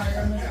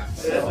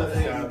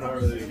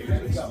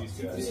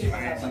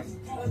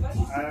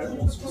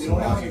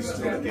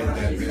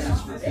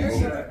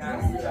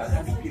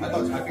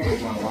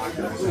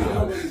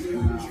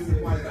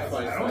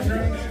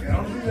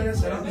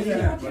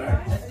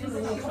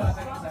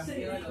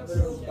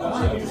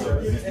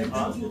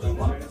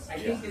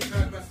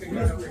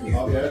 Oh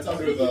yeah, it's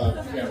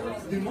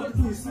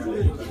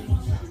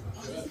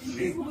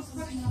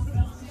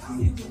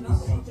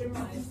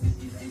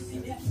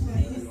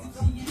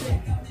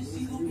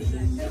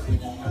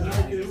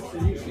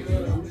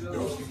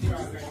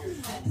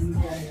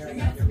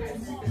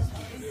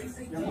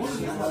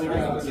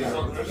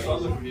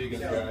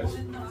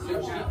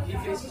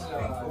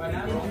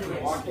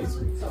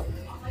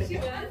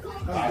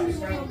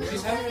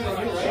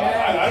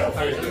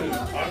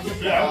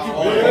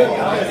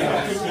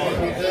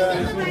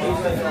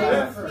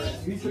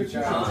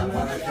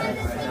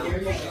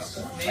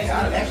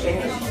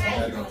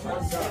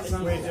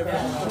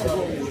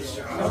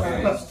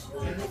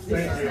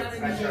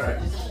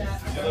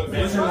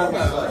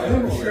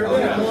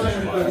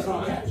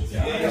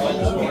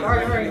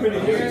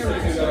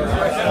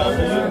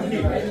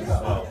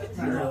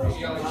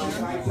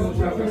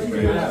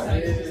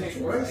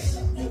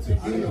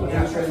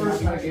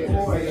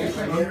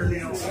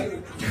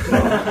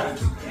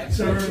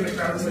under the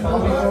camera.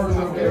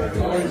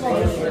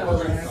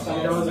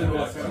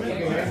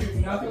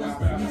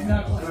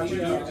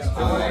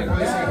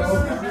 I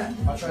don't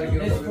think I'll try to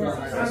get a little bit more. I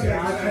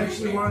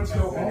actually wanted to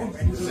go home. So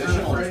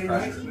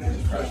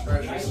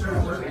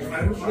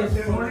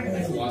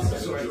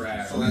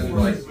then,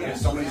 like, if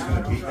somebody's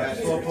gonna beat that,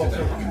 it's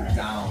gonna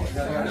down.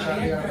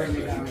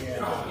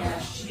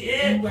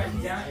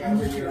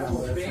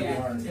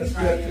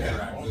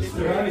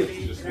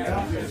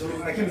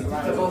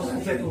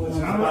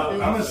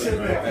 I'm gonna sit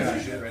back.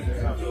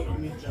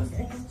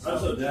 I'm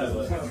so dead,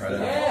 but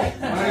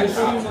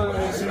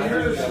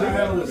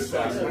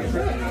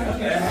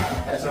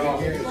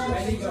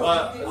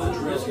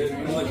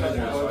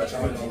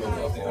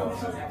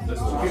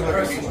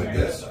Like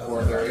this,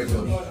 or they're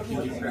able to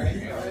keep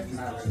cracking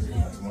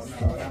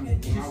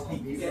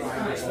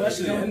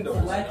Especially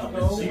indoors.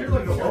 So you're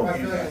like a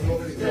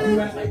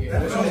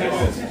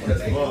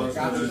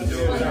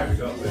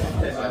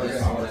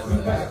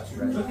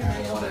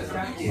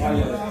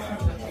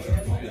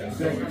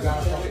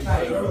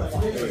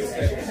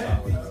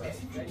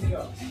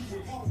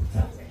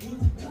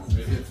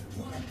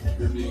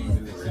You're being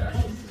in the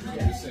reaction.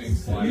 You're saying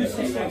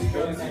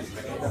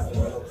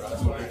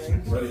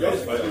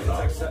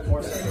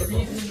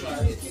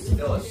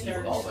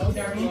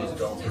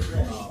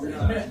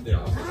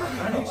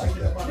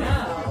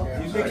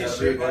You make it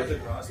straight like the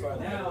crossbar,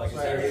 like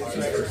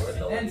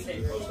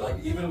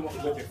even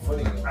with your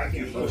footing. I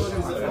can't push I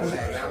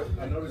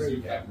noticed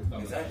you have your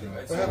thumb.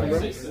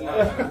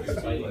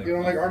 You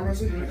don't like arm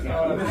wrestling?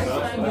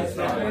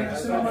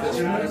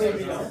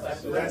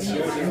 That's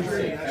your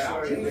injury.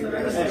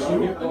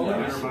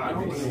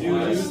 You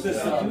use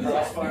this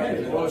crossbar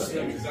and push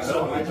them.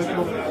 So I took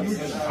over a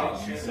huge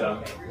chop.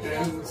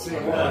 And see, I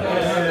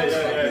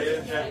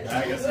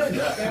guess.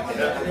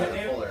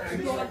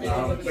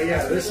 but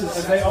yeah, this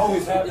is. They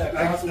always have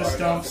that. This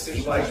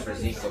dumps like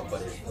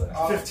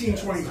 15,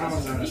 20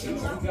 pounds on it. The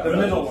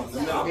middle one. The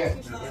middle.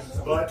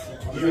 But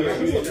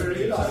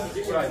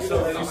Right.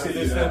 So you see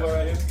this table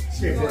right here?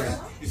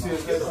 skateboarding. You see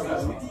this table?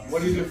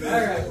 What do you do for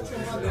this?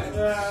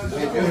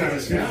 When I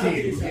was 15.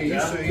 You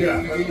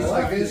use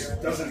like this.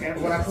 Doesn't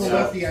handle When I it. pull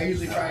lefty, I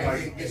usually try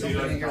and get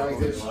something in here like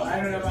this. No. Or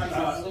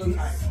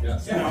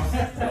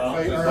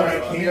I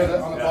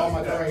can on the ball of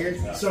my toe right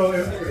here. So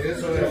if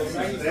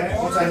that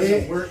Once I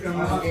hit, work on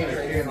I'll my get it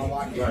right here and I'll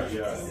lock it.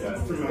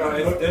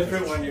 It's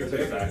different when you're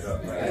big back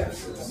up. yeah.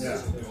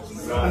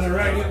 On the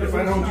right, if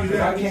I don't do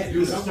that, I can't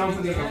do this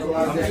dumping it.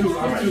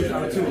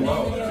 I'm too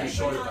low. Too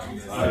short.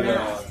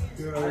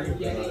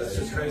 It's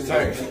just crazy. So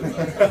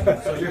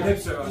your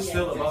hips are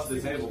still above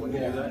the table when you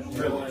do that?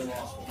 Really?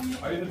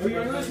 Are you the big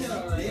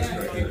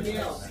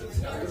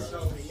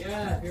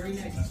Yeah, very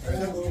nice.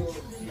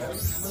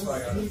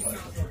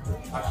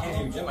 I can't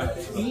even get my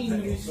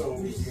hips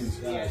above the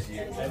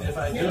table. And if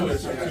I do,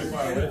 it's too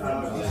far away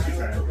from me.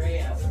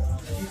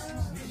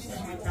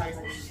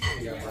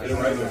 Get it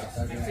right there.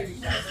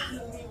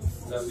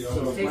 That's the So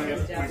only my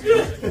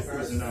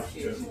is enough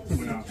to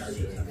win out.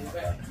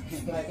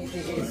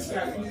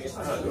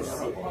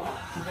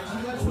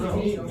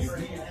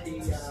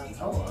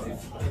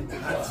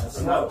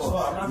 I'm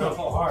not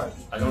full hard.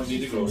 I don't need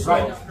to go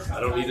slow. I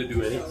don't need to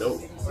do any.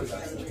 Nope.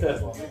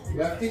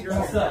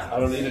 I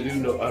don't need to do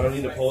no. I don't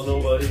need to pull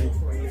nobody.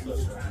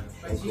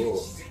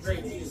 cool.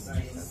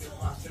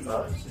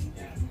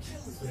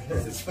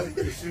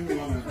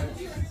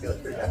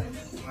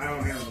 I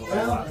don't hear him.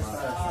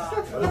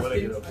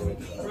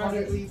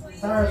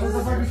 Sorry, what the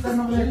fuck is that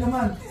over there? Come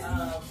on.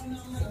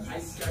 I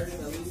started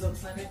a legal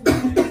clinic when I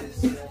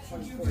was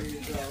 24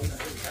 years old.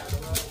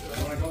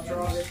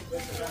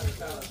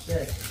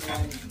 Shit.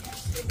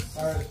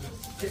 Sorry.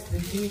 The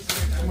G's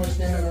too much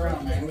standing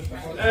around, man. Too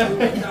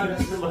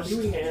much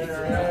standing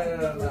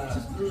around.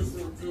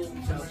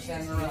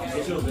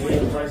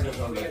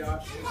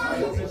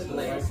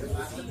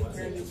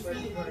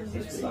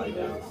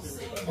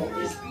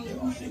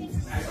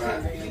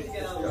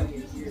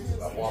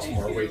 I've lost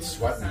more weight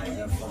sweating than I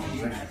have from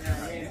drinking.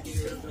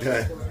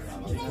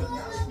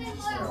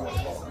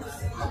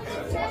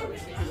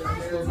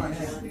 Hold my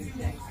hand.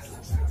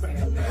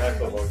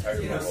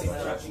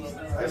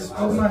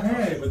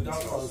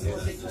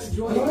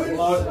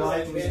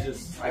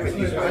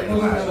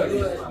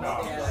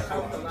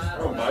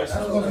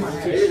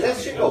 That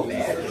shit go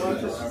bad.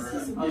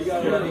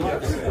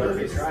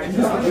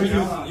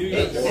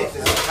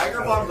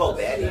 Tiger Bomb go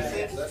bad, you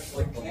think?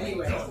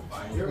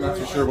 I'm not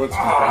too sure what it's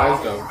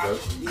comprised of, but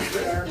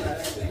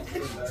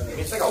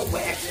It's like a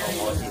wax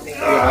almost. You think?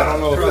 yeah, I don't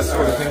know if this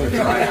sort of thing would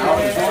dry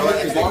out.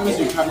 As long as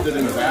you kept it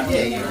in a vacuum.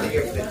 Yeah, you think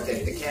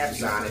if the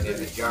cap's on it in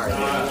the jar, you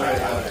can try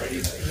it out.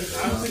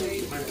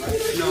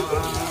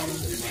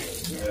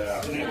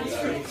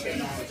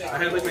 I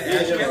had like my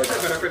edge kit, but I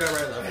forgot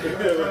right now.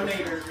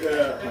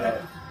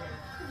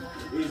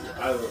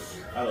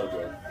 I love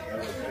Jordan.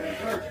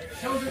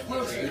 Shoulder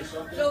closer.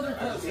 Shoulder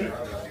closer.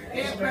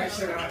 Hand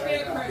pressure.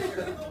 Hand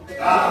pressure.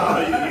 Ah,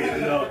 you get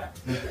it up.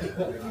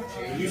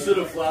 You should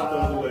have flopped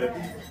all the way.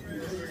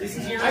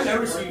 I've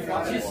never seen you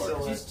flop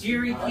before. Just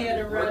Jerry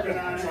can't run.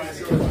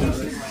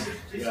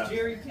 Just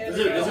Jerry can't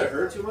run. Does it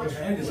hurt too much?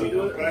 When you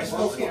do it? But I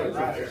still can't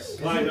ride it.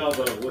 Well, I know,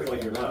 but it looks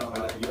like you're not.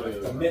 You know,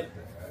 you're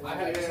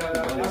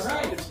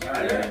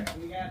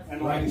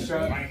And my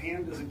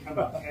hand doesn't come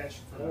attached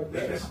for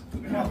this.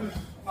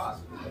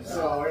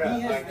 So He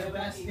yeah, has the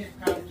best hit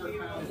pound for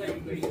pound.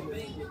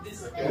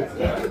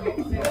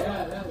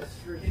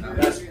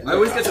 I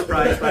always get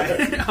surprised by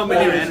how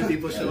many random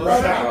people show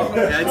up.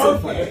 Yeah, it's so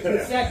funny.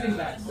 Second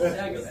best.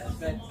 Second best.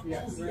 But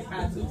yeah, we're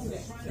past it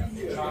six.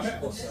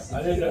 I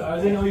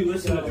didn't know you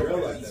listened to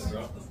drill like that,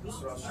 bro.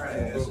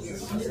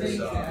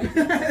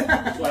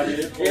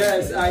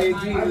 Yes, I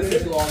agree.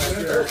 Listen to all that.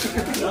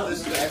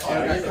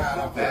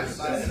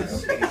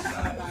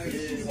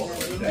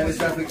 And it's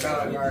definitely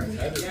Colin Guard.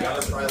 It's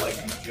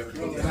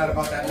not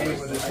about that name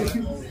with it.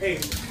 hey,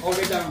 I'll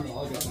get down.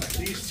 I'll get down.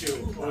 these two.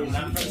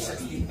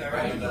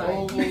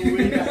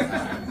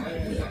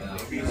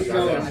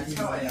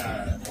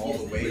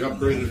 We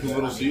upgraded to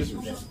Little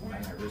Caesars.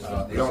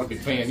 We ought to be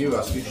paying you,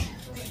 Esty.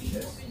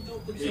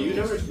 You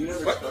never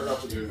start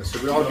off with your.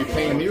 So we ought to be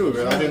paying you.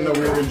 I didn't know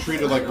we were being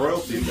treated like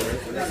royalty. I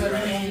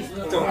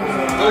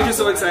was just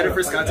so excited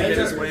for Scott to get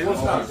his win.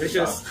 It's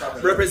just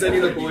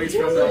representing the boys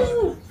from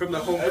the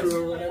home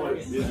crew or whatever.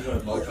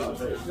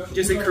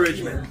 Just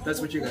encouragement. That's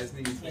what you guys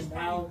need. So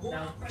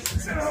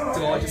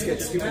I'll just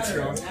get stupid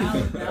strong.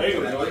 There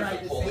you go.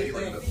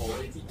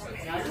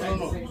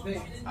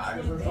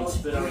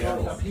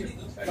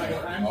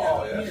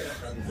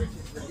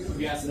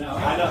 Yes, no.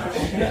 I know.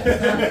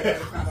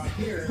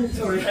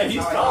 Hey,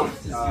 he's tough.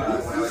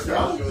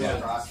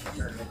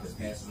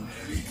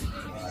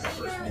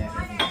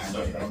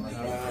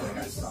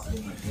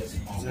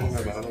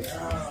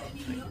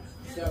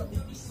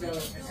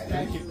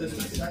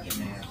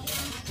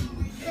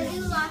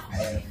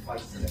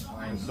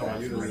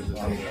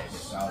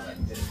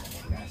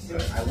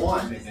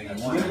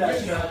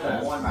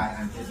 I won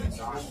by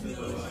exhaustion.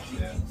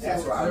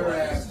 That's why I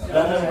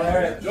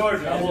won.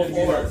 George, double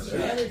four.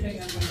 The other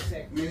thing I'm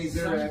going to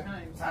say,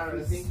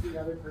 sometimes I think the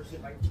other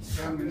person might be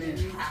coming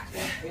in.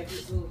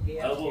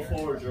 Double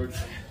four, George.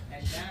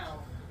 And now,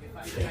 if I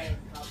try and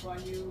cup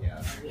on you, I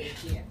really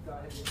can't. Go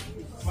ahead.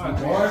 Come on,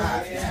 George.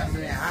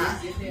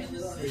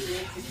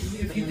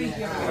 If you think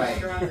you're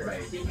stronger,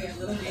 give me a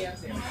little dance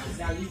there.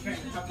 Now you try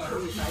and cup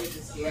on me, so I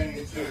just stand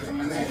and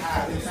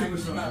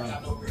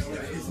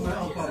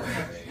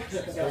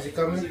Is he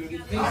coming?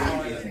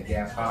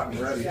 Hot and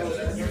ready.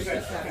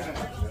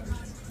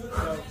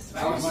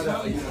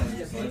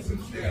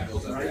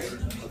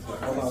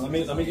 Hold on, let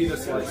me do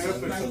this slice.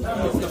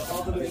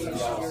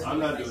 I'm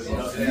not doing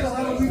nothing.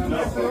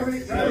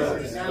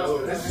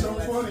 That's so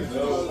funny.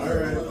 All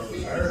right.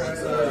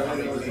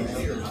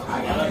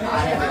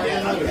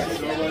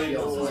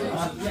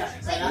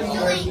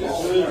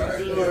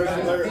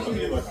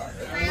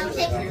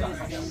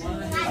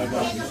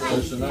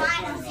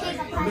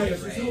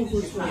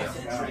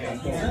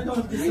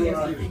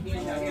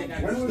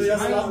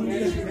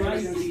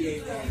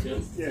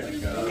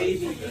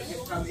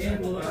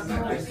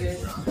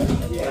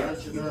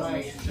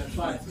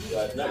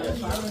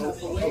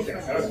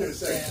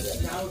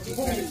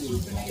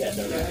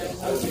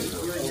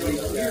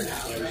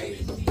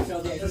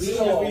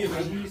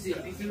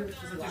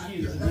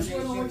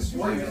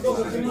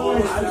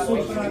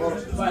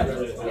 But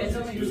it's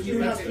only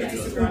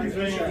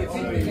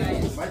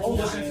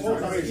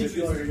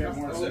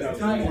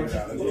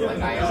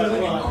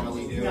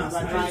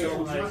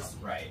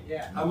Right.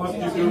 How much do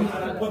you do?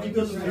 What do you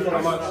do?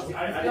 How much?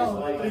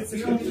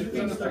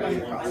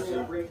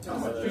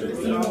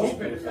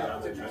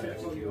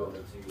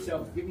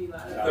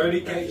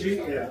 30 kg?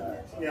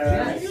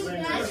 Yeah.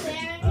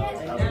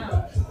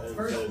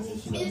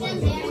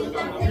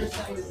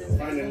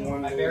 Finding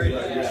one. I buried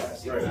it.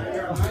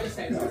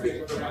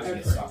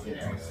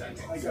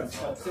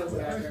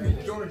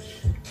 George.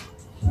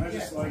 I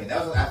just like. I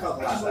felt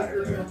a lot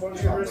better.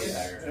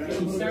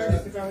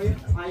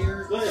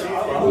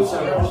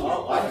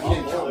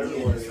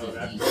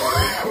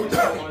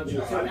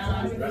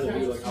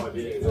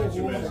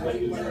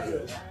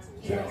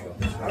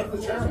 Out of the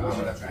chair. I'm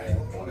gonna try it.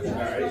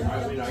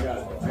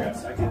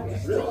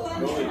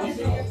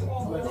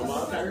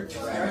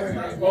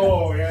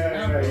 Oh,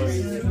 yeah.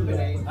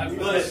 I'm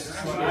good.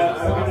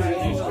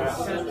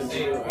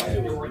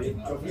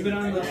 You've been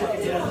on the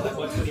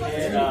what we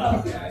did. I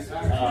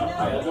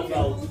almost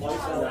fell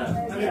twice on that.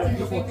 And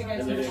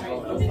then it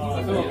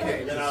okay.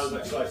 Then I was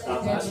like, so I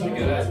stopped last week.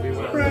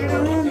 Right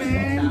on,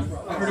 man.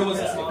 I heard it was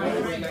a small one. You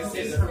guys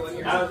stayed there for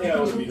like I don't think I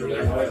would be doing that.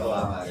 I would have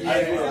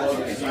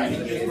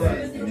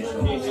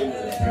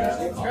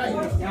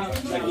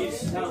like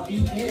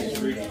he's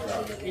freaky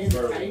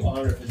for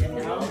 150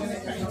 pounds.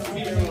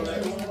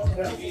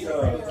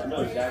 No,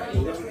 exactly.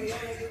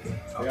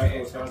 I got to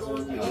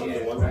Wisconsin. The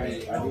one guy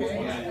I do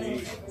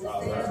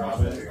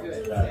Robin.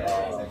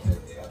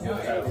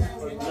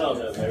 No,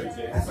 the very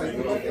thing. So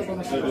doing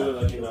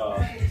like he's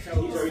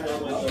already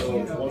done like the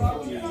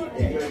 150.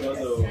 He's already done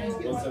the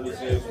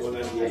 176,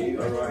 198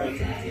 around.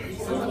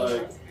 So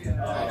like.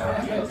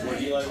 Where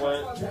Eli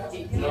went,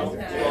 no,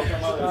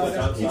 come out and like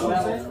down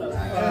south.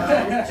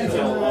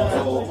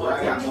 I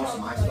got most of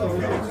my stuff.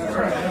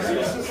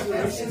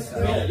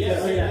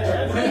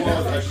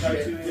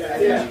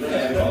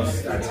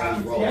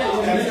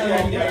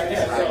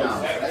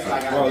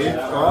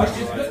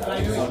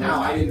 So now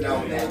I didn't know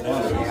that.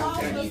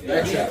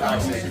 Extra.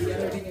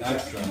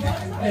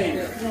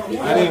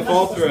 I didn't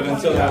fall through it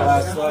until that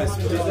last slice.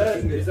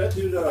 Is that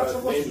dude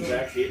named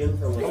Zach Hayden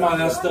from Come on,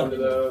 that's stuff.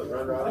 the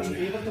Round Robin?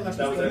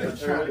 That was at the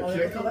tournament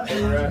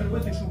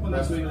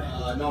last week?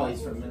 No,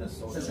 he's from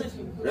Minnesota.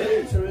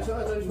 Really? He's from Minnesota?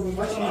 I thought he was from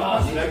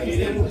Washington. Zach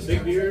Hayden,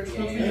 big beard.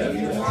 Come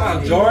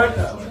on, George.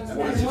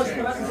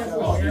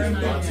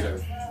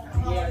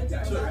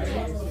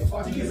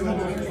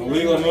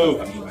 Legal move.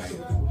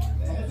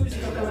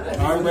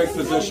 Arm break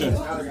position. Now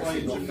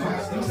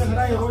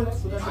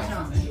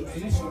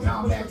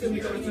I'm back to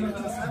here.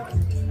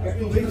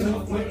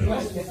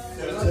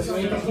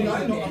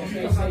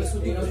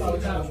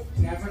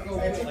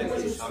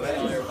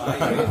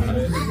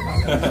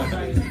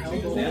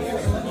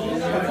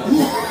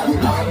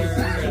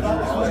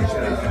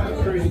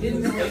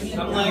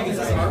 I'm like, is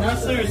this arm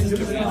wrestler or is this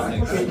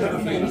gymnastics?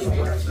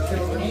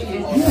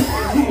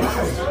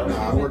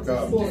 I work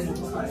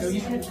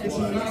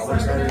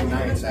Saturday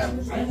nights at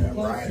Brian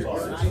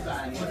Bars.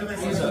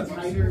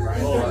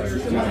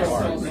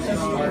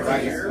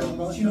 Right here.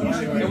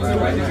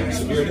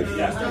 Security.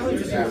 That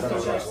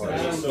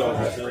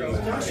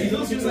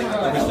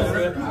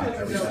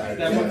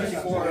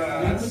 154.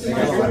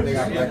 They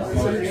got black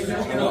promoters.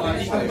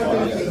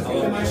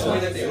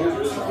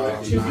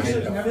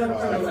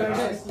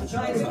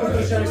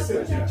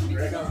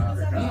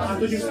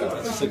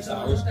 That's 6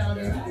 hours.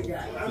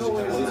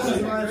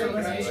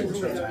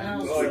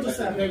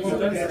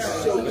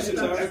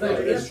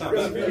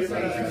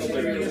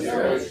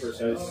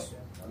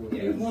 What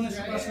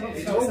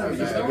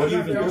do you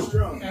even do?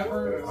 I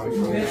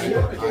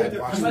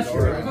watch the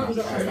door.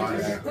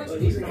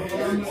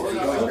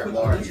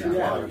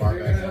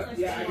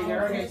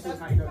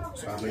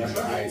 So I'm in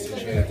the ice and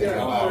shit.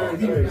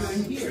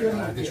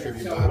 I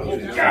distribute bottles.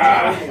 Because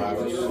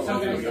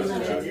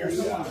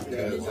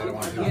I don't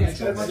want to do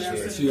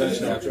shit. So you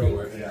actually have to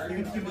work.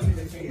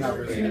 Not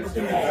really.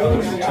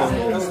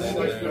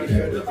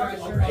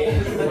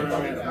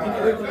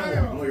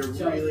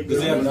 Does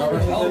he have an hour?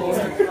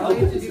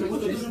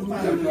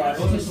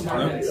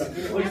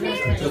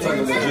 That's like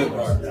a legit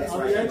bar.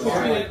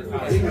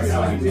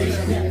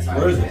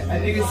 Where is it? I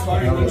think it's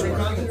smart. It's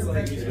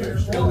like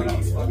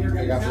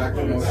I got black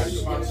promoters.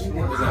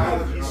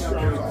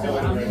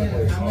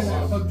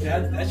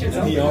 that shit's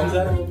And he owns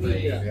that?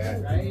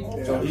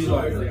 Yeah. So he's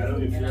like, he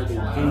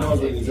knows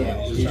what he's doing.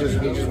 He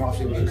just wants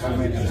people to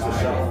come in and buy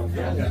it.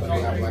 But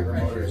they got black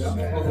promoters.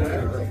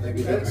 They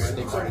be doing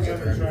sticks on each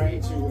other.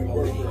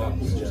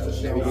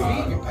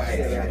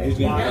 He's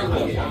being picked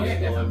up.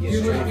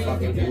 Straight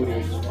fucking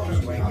booty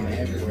swinging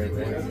everywhere.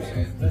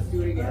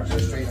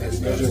 Straight this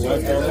Does your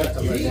wife know that?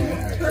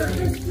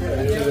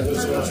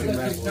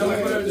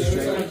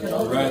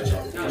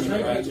 Ratchet. You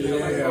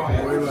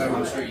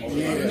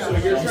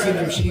see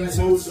them machines?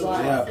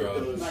 Yeah,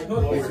 bro.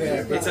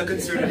 It's a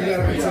concerted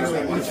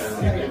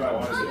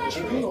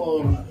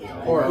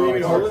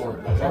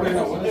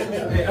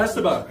Hey,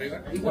 Esteban,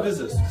 what is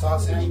this?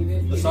 sausage.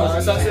 The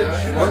sausage?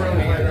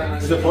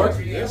 Pork? Is it pork?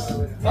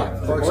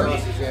 Pork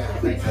sausage,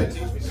 yeah.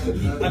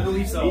 I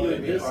believe so.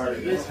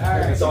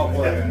 It's all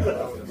pork.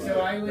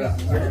 Are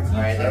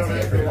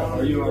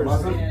you a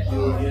Muslim?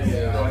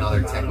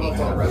 Another technique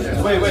on the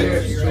rest. Wait.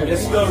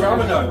 It's still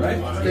Ramadan, right?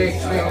 Steak.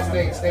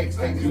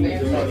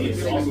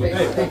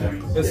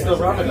 It's still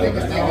Ramadan.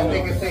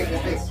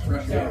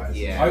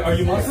 Yeah. Are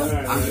you Muslim?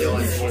 I'm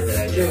doing shit that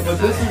I do. But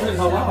this isn't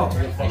halal.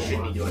 I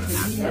should be doing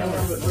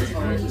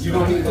it. You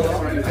don't eat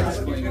halal?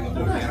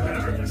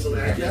 I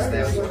guess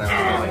that's what I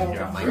was doing.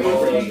 I'm like,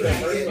 oh,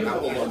 I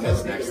will look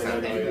this next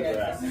time.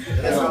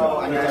 That's all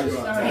I got.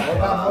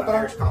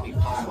 Probably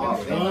palm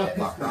off.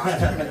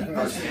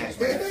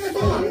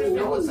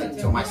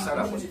 So my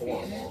setup was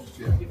horrible.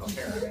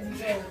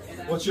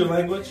 What's your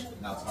language?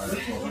 Now it's hard.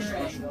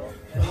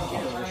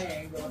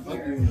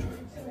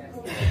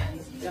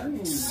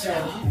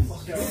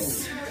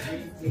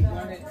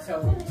 So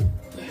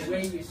the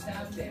way you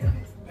stop there,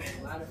 a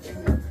lot of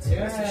people.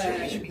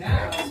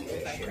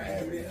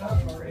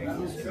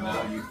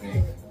 Now you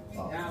think. I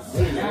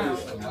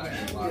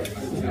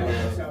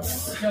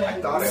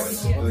thought it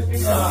was good.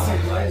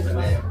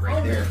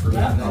 Right there.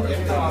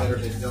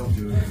 Don't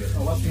do it.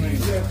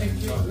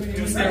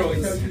 Do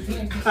steroids.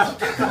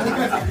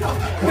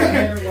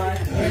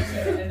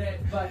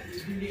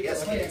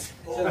 Yes, kids.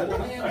 So the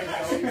plan is,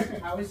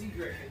 how is he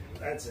drinking?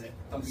 That's it.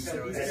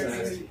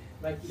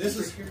 Like This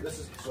is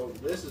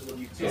when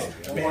you take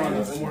more on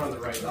the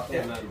right, up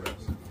and down the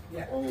ribs.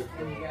 yeah. And you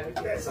gotta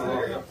get That's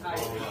your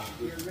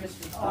wrist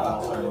is the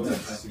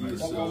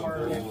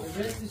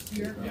wrist is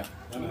here.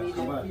 You need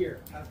it here,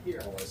 up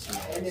here.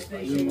 And if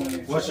they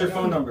What's your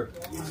phone number?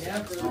 you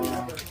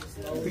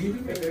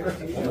never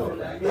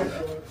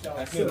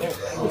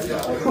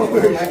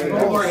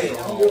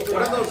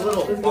What are those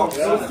little bumps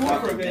on the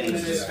top of the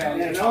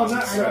No, I'm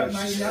not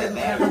fresh.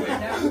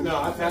 No,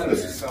 I've had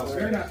this myself.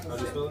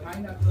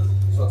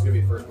 So it's gonna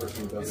be first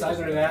person who does It's it.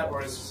 either that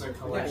or it's just a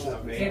collection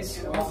of names.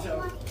 And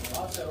also,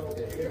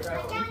 your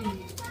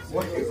referee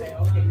will say,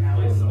 okay, now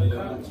it's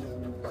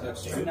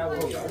now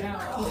we'll go now.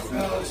 So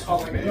now, look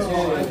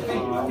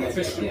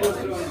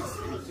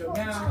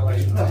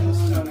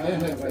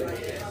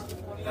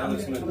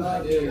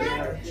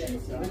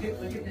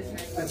at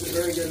this. That's a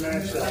very good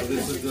match.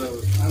 This is the.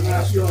 I'm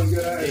not feeling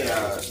good either.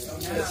 Yeah.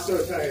 It's so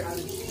tight.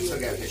 Still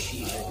got the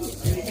sheet.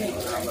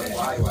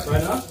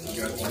 Sign up?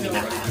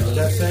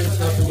 That same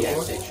stuff in the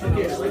book?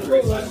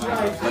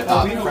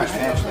 Fresh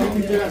match.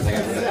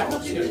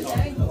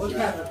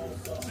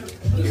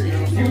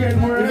 You had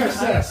more in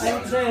excess. I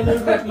would say a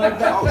little bit like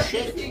that. Oh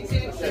shit.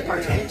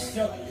 Partakes.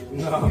 No.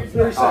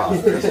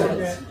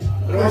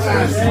 I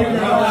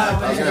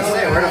was gonna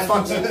say, where the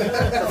fuck?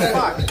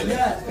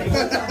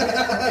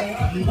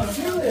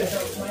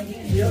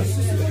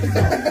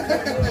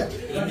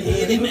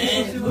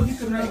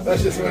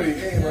 That's just what he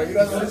came, right? You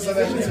don't have to say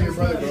that shit to your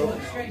brother, bro.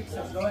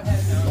 Go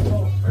ahead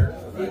now.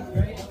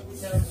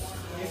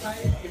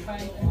 If I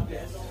do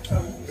this,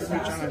 Everybody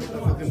trying to get the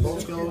fucking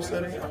boat skills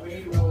setting. I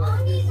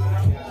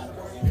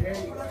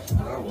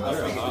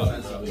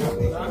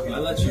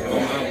let you go.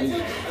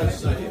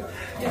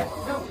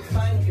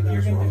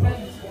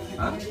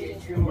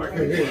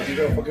 Here, you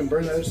gotta fucking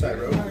burn the other side,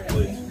 bro.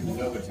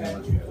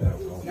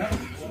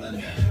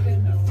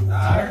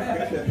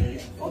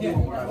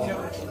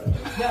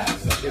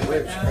 It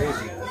rips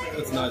crazy.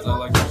 That's nice. I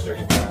like that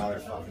string.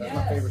 That's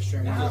my favorite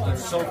string. They're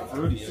so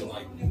fruity and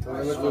like.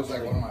 Gorilla Glue is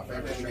like one of my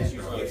favorite strings.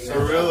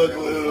 Gorilla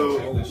Glue.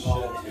 Holy shit.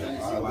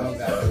 I love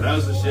that. That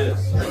was the shit.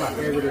 That's my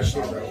favorite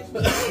shit, bro.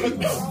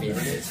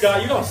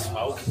 Scott, you don't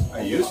smoke.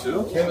 I used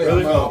to.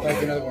 Really?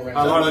 Like another one right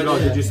How long ago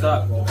did you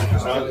stop?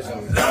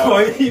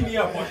 Why you hit me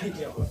up? Why you hit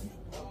me up?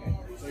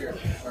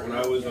 When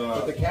I was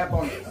Put the cap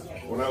on it.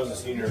 when I was a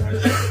senior in high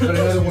school. Put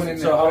another one in there.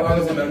 So how long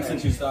has it been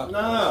since you stopped?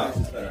 Nah.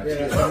 Yeah,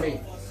 that's for me.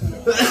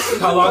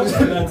 How long has it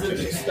been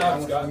since you stopped, That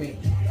one's Scott? for me.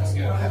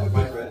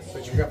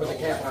 But you gotta put the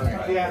cap on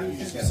it. Yeah.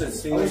 Since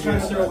senior year,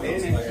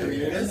 like 3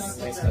 years?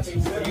 You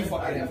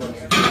fucking have one.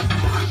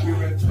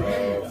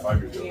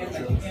 5 years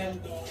ago.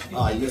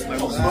 Oh, you just my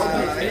whole smoke. You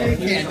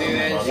can't do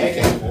that.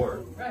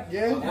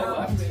 Yeah.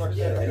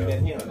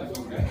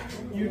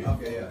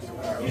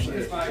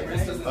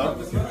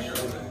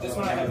 This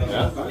one I have.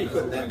 Yeah.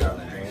 Put that down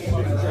there.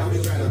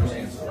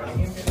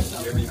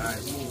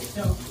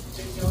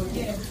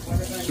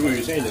 So what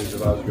you're saying is,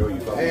 if I was a girl, you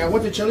fuck. Hey, I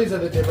went to Chili's the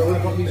other day, bro. Where the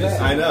fuck is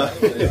that? I know.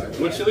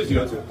 What Chili's do you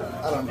go to?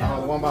 I don't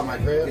know. The one by my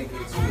crib.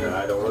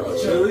 Yeah, I don't work.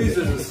 Chili's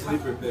is a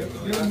sleeper pick.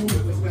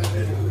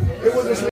 It was a